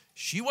life,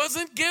 she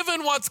wasn't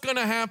given what's going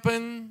to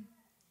happen.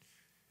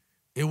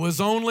 It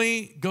was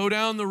only go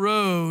down the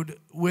road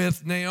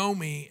with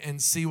Naomi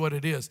and see what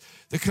it is.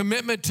 The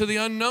commitment to the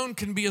unknown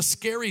can be a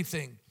scary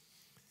thing.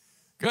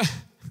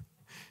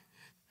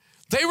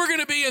 They were going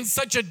to be in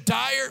such a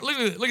dire, look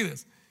at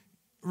this.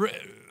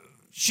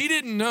 She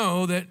didn't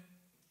know that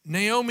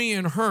Naomi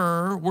and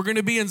her were going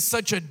to be in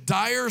such a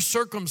dire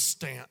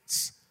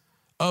circumstance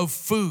of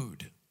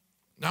food.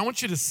 Now, I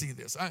want you to see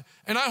this.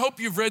 And I hope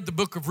you've read the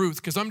book of Ruth,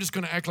 because I'm just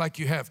going to act like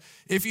you have.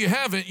 If you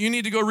haven't, you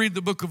need to go read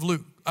the book of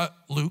Luke.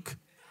 Luke?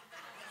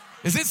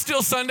 Is it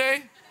still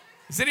Sunday?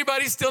 Is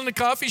anybody still in the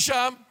coffee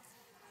shop?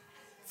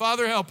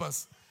 Father, help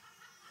us.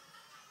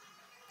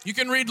 You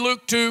can read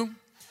Luke too,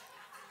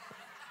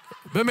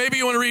 but maybe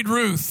you want to read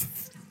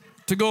Ruth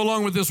to go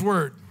along with this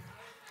word.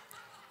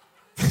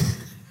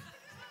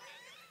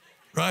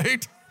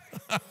 Right?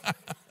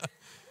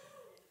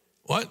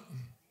 What?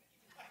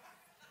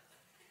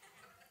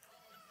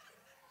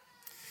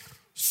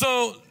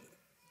 So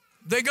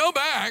they go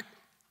back.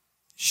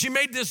 She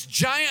made this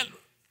giant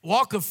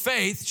walk of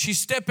faith. She's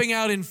stepping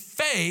out in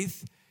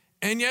faith,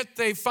 and yet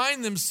they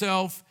find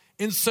themselves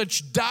in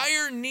such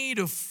dire need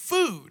of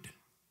food.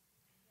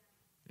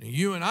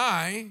 You and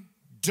I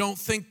don't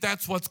think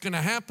that's what's going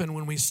to happen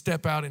when we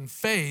step out in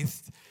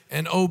faith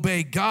and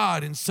obey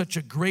God in such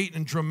a great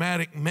and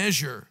dramatic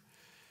measure.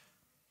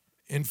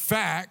 In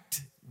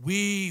fact,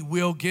 we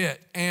will get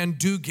and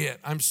do get,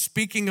 I'm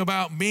speaking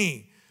about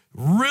me,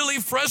 really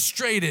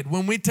frustrated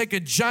when we take a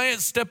giant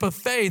step of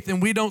faith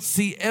and we don't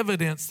see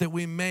evidence that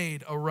we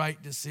made a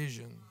right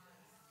decision.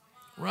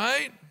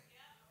 Right?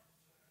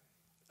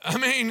 I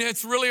mean,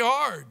 it's really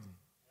hard.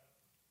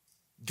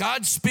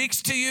 God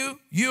speaks to you,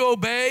 you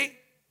obey,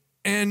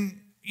 and,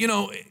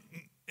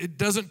 it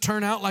doesn't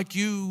turn out like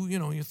you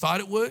thought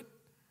it would.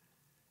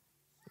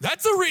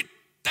 That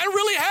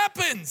really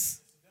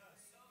happens.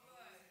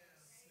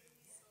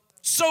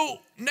 So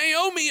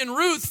Naomi and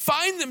Ruth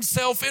find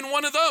themselves in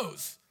one of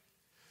those.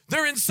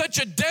 They're in such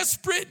a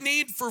desperate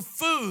need for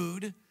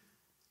food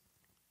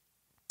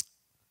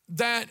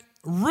that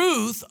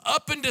Ruth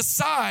up and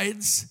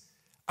decides,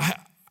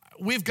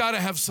 we've got to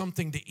have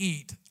something to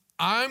eat.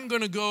 I'm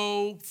going to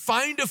go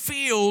find a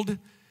field,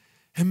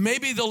 and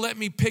maybe they'll let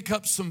me pick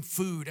up some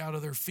food out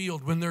of their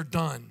field when they're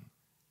done.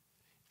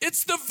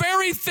 It's the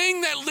very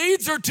thing that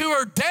leads her to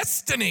her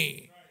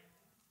destiny.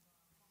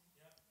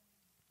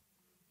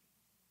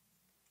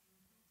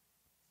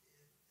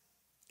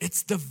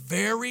 It's the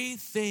very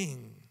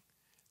thing,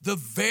 the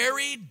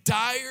very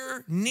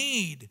dire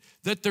need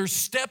that their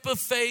step of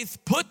faith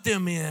put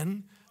them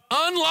in,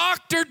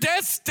 unlocked their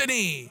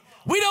destiny.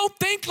 We don't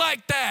think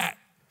like that.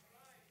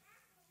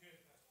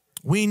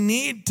 We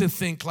need to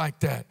think like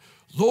that.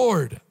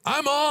 Lord,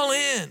 I'm all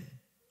in.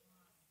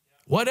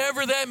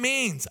 Whatever that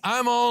means,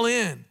 I'm all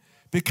in.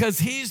 Because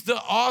he's the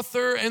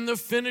author and the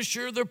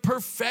finisher, the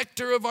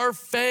perfecter of our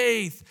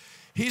faith.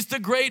 He's the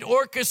great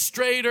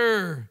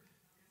orchestrator.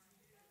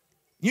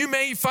 You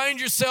may find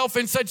yourself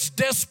in such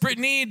desperate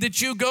need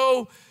that you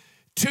go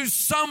to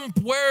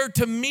somewhere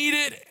to meet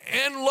it,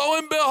 and lo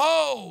and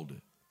behold,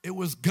 it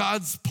was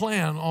God's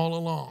plan all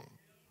along.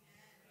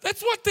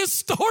 That's what this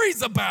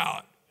story's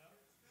about.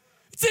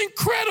 It's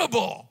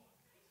incredible.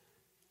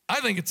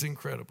 I think it's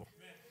incredible.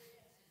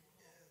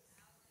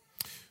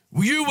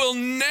 You will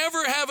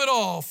never have it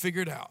all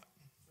figured out.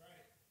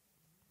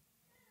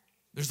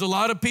 There's a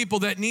lot of people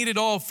that need it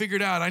all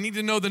figured out. I need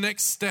to know the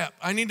next step.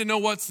 I need to know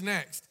what's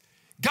next.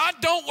 God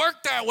don't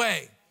work that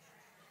way.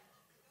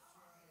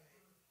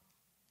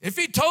 If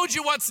he told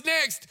you what's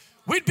next,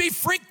 we'd be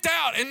freaked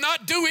out and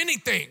not do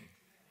anything.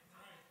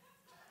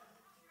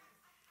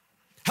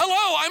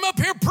 Hello, I'm up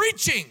here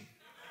preaching.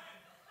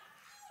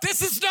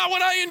 This is not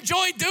what I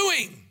enjoy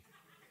doing.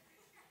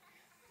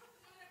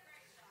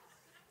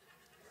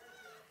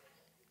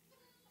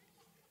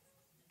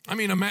 I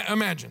mean,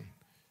 imagine.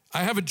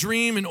 I have a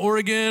dream in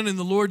Oregon, and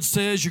the Lord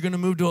says you're going to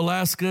move to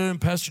Alaska,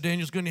 and Pastor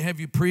Daniel's going to have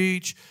you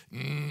preach.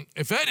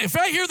 If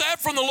I hear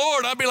that from the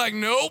Lord, I'd be like,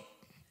 nope.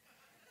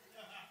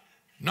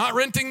 Not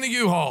renting the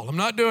U-Haul. I'm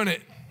not doing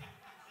it.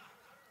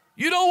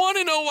 You don't want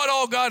to know what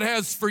all God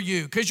has for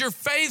you because your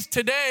faith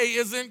today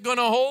isn't going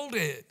to hold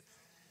it.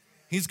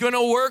 He's going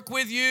to work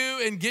with you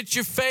and get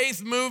your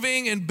faith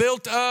moving and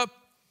built up.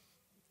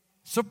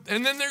 So,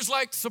 and then there's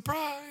like,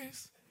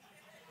 surprise.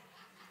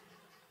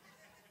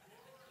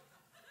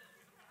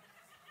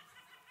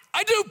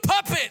 I do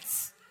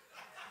puppets.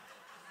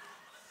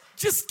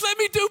 Just let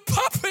me do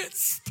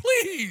puppets,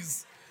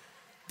 please.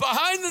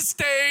 Behind the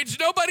stage,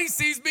 nobody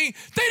sees me.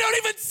 They don't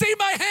even see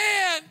my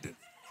hand.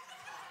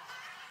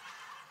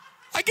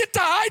 I get to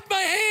hide my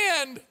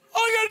hand.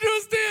 All I got to do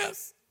is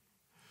this.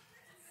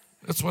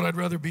 That's what I'd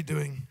rather be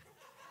doing.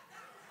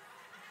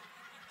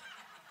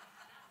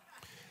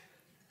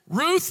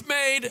 Ruth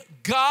made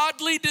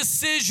godly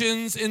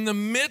decisions in the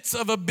midst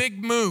of a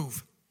big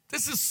move.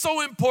 This is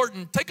so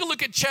important. Take a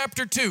look at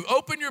chapter 2.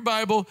 Open your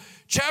Bible,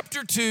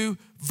 chapter 2,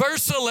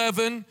 verse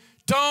 11.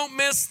 Don't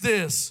miss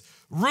this.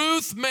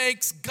 Ruth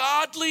makes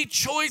godly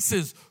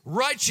choices,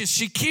 righteous.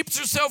 She keeps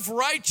herself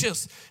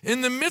righteous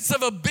in the midst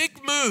of a big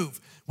move,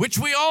 which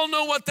we all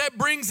know what that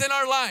brings in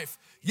our life.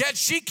 Yet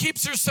she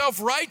keeps herself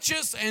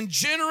righteous and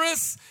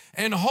generous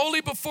and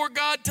holy before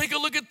God. Take a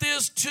look at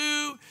this,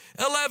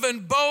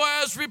 2:11.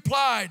 Boaz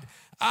replied,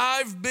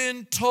 I've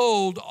been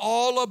told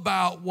all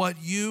about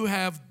what you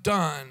have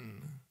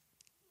done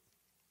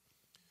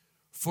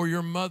for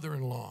your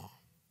mother-in-law.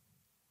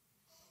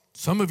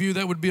 Some of you,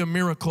 that would be a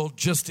miracle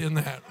just in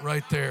that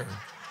right there.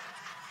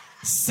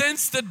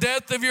 Since the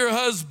death of your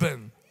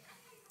husband,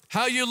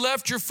 how you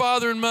left your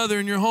father and mother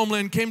in your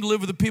homeland, came to live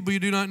with the people you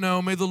do not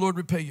know, may the Lord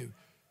repay you.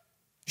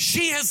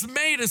 She has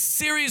made a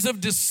series of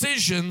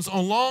decisions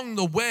along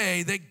the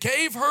way that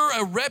gave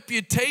her a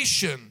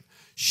reputation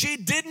she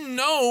didn't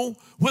know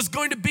was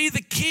going to be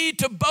the key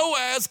to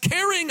Boaz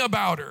caring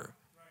about her.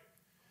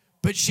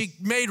 But she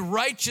made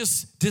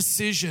righteous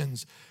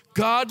decisions,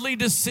 godly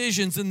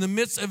decisions in the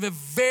midst of a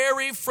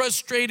very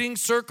frustrating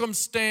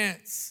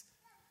circumstance.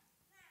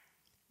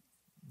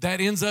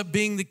 That ends up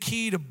being the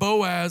key to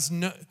Boaz.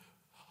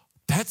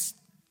 That's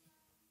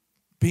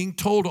being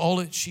told all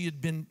that she had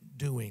been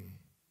doing.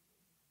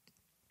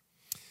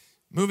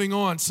 Moving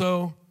on,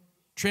 so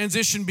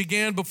transition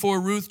began before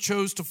Ruth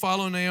chose to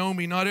follow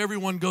Naomi. Not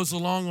everyone goes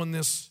along on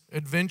this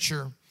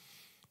adventure.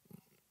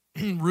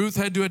 Ruth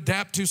had to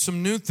adapt to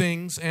some new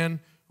things, and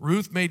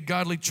Ruth made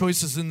godly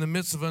choices in the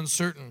midst of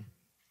uncertain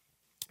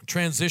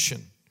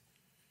transition.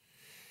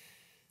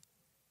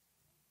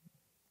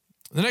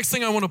 The next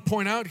thing I want to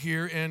point out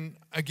here, and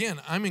again,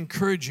 I'm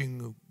encouraging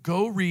you,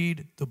 go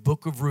read the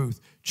book of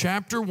Ruth.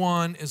 Chapter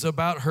 1 is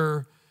about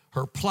her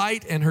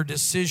plight and her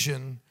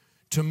decision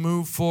to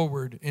move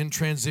forward in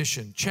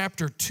transition.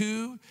 Chapter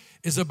 2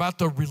 is about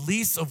the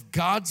release of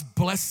God's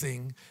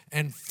blessing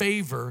and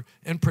favor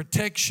and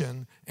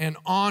protection and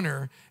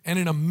honor and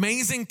an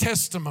amazing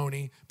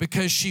testimony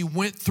because she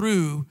went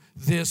through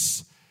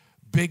this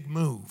big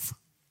move,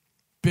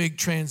 big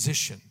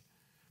transition.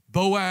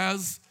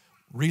 Boaz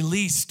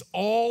released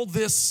all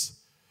this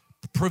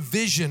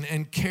provision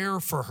and care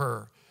for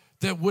her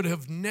that would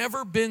have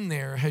never been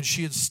there had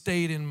she had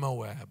stayed in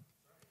Moab.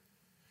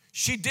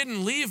 She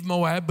didn't leave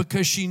Moab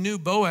because she knew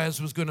Boaz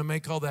was going to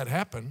make all that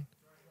happen.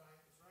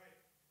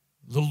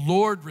 The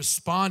Lord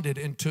responded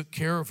and took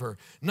care of her.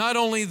 Not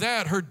only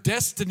that, her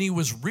destiny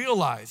was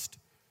realized.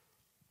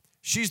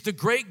 She's the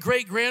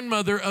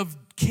great-great-grandmother of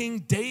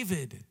King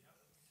David.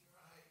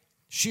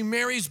 She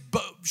marries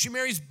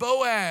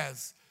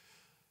Boaz.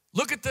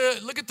 Look at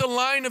the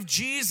line of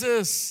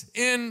Jesus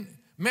in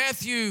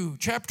Matthew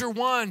chapter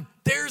 1.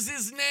 There's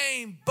his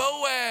name,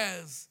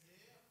 Boaz.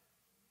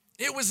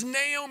 It was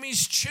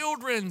Naomi's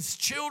children's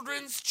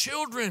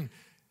children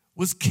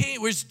was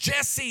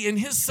Jesse, and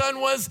his son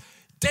was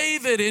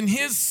David, and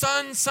his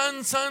sons,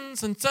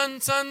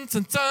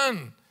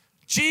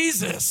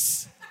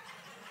 Jesus.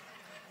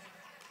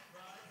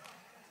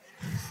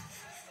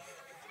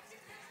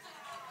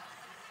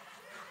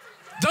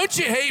 Don't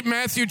you hate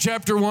Matthew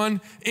chapter 1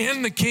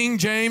 in the King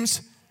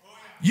James?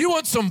 You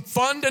want some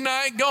fun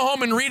tonight? Go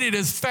home and read it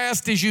as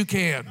fast as you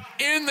can.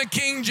 In the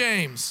King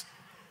James.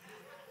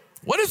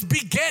 What does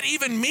beget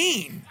even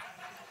mean?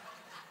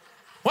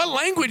 What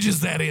language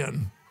is that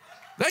in?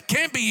 That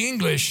can't be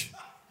English.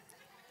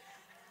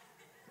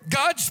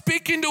 God's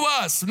speaking to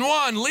us.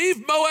 One,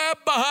 leave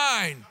Moab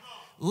behind.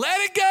 Let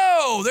it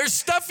go. There's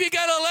stuff you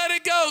got to let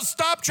it go.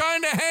 Stop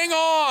trying to hang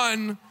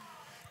on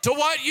to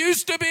what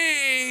used to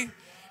be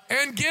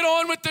and get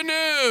on with the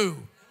new.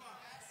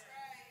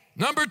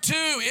 Number 2,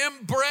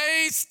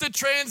 embrace the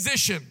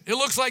transition. It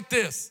looks like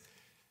this.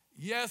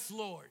 Yes,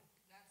 Lord.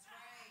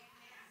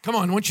 Come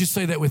on, why don't you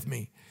say that with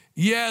me?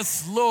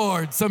 Yes,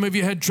 Lord. Some of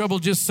you had trouble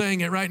just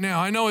saying it right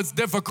now. I know it's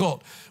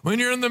difficult when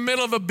you're in the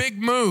middle of a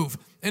big move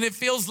and it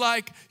feels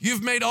like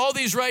you've made all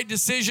these right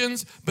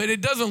decisions, but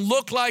it doesn't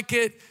look like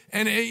it.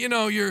 And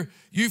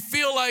you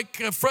feel like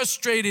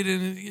frustrated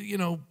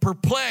and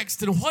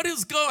perplexed. And what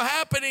is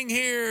happening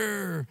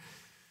here?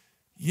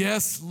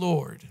 Yes,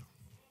 Lord.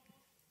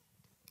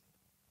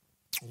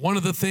 One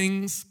of the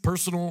things,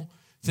 personal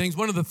things,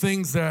 one of the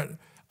things that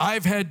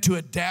I've had to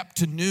adapt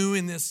to new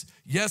in this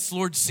Yes,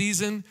 Lord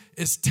season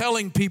is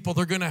telling people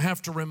they're going to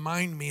have to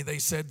remind me they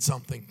said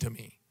something to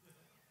me.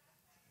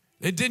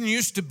 It didn't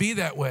used to be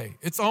that way.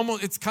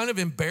 It's kind of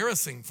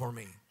embarrassing for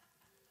me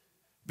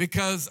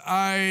because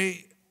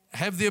I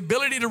have the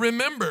ability to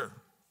remember.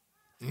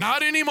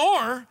 Not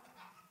anymore.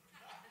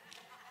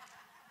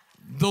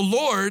 The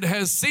Lord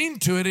has seen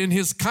to it in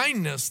his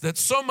kindness that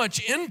so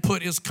much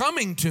input is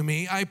coming to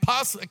me, I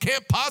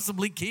can't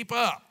possibly keep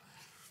up.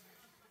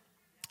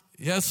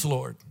 Yes,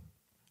 Lord.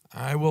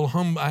 I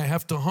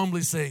have to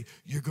humbly say,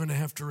 you're going to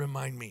have to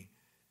remind me.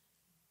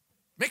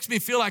 Makes me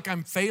feel like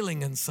I'm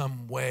failing in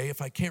some way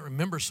if I can't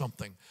remember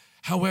something.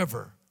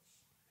 However,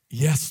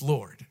 yes,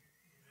 Lord.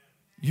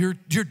 You're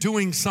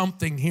doing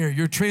something here.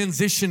 You're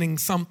transitioning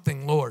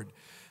something, Lord.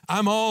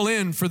 I'm all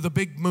in for the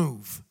big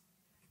move.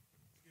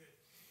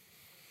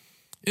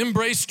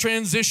 Embrace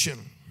transition.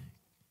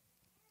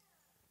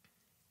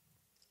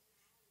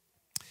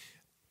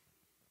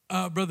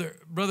 Brother,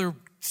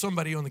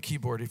 somebody on the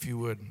keyboard, if you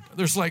would.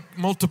 There's like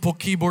multiple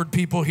keyboard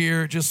people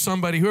here. Just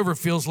somebody, whoever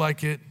feels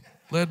like it,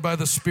 led by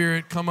the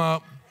Spirit, come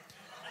up.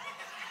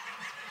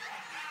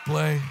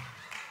 Play.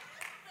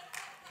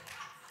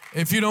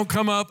 If you don't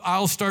come up,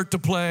 I'll start to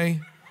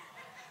play.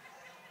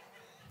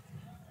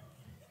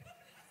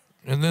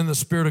 And then the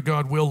Spirit of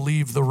God will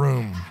leave the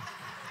room.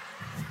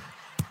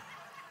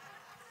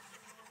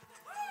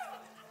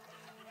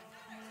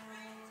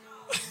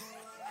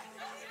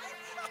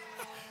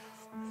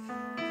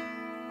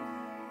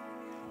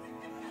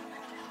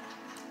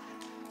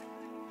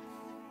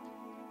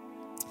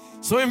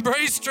 So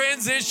embrace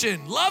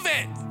transition. Love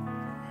it.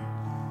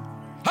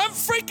 I'm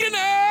freaking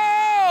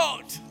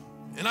out.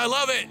 And I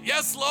love it.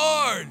 Yes,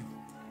 Lord.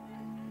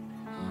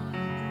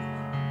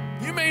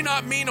 You may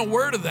not mean a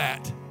word of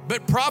that,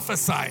 but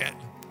prophesy it.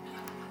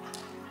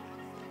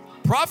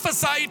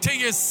 Prophesy to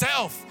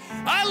yourself.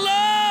 I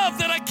love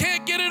that I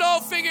can't get it all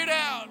figured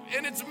out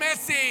and it's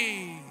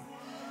messy.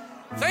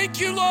 Thank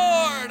you,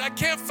 Lord. I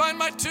can't find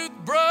my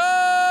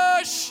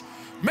toothbrush.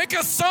 Make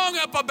a song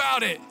up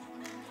about it.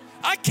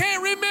 I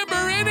can't remember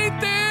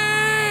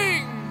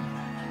anything.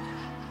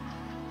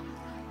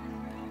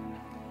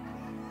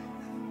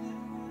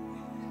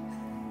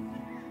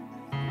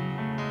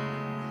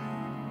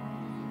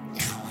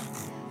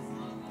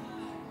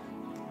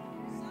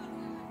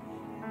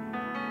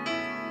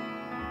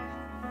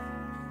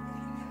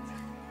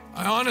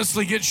 I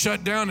honestly get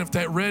shut down if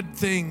that red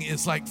thing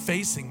is like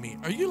facing me.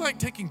 Are you like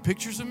taking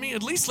pictures of me?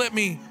 At least let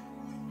me.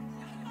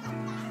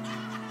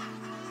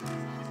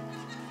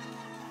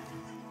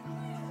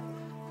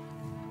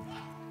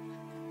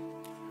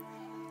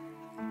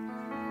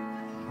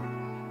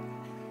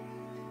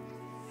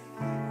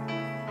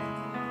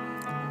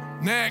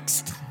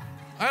 Next.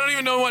 I don't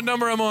even know what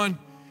number I'm on.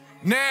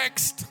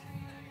 Next.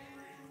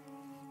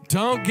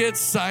 Don't get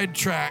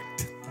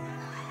sidetracked.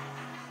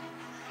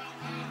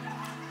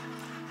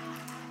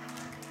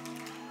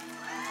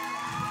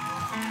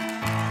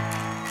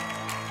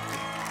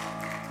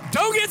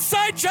 Don't get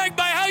sidetracked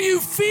by how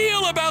you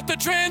feel about the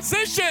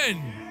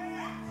transition,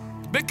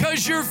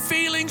 because your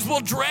feelings will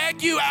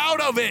drag you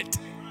out of it.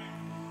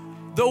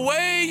 The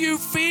way you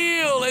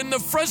feel and the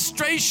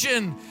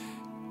frustration,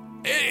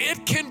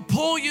 it can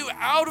pull you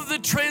out of the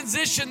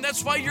transition.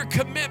 That's why your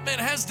commitment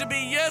has to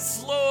be,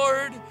 yes,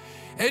 Lord.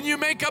 And you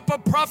make up a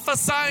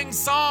prophesying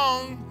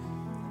song.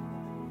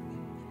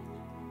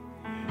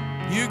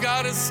 You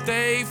got to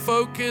stay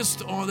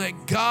focused on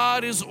that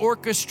God is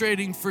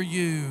orchestrating for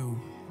you.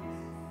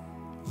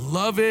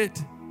 Love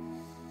it.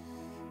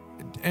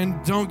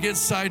 And don't get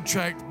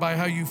sidetracked by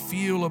how you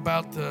feel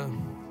about the...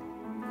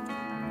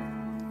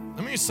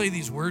 Let me just say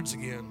these words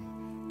again.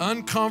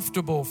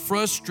 Uncomfortable,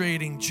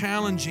 frustrating,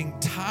 challenging,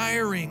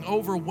 tiring,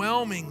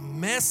 overwhelming,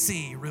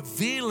 messy,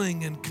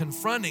 revealing, and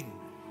confronting.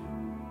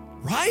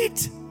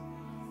 Right?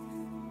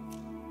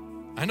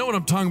 I know what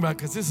I'm talking about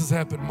because this has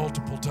happened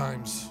multiple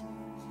times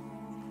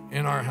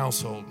in our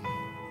household.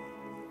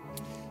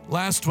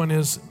 Last one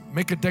is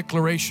make a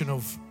declaration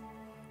of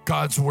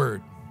God's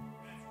word.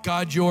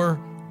 God, you're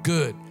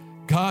good.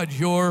 God,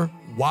 you're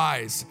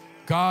wise.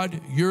 God,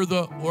 you're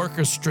the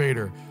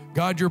orchestrator.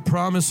 God, your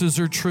promises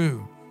are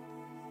true.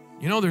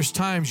 You know, there's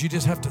times you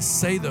just have to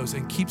say those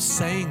and keep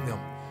saying them.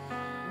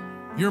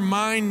 Your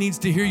mind needs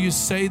to hear you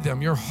say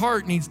them. Your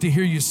heart needs to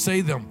hear you say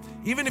them.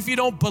 Even if you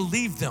don't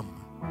believe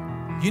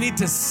them, you need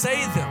to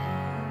say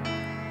them.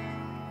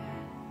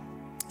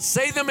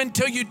 Say them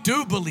until you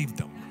do believe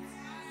them.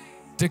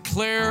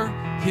 Declare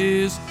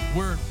his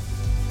word.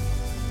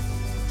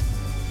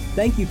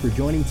 Thank you for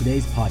joining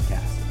today's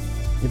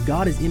podcast. If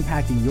God is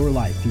impacting your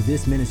life through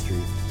this ministry,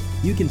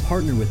 you can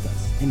partner with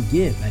us and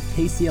give at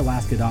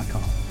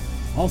kcalaska.com.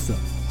 Also,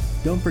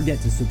 don't forget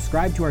to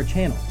subscribe to our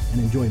channel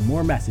and enjoy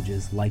more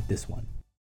messages like this one.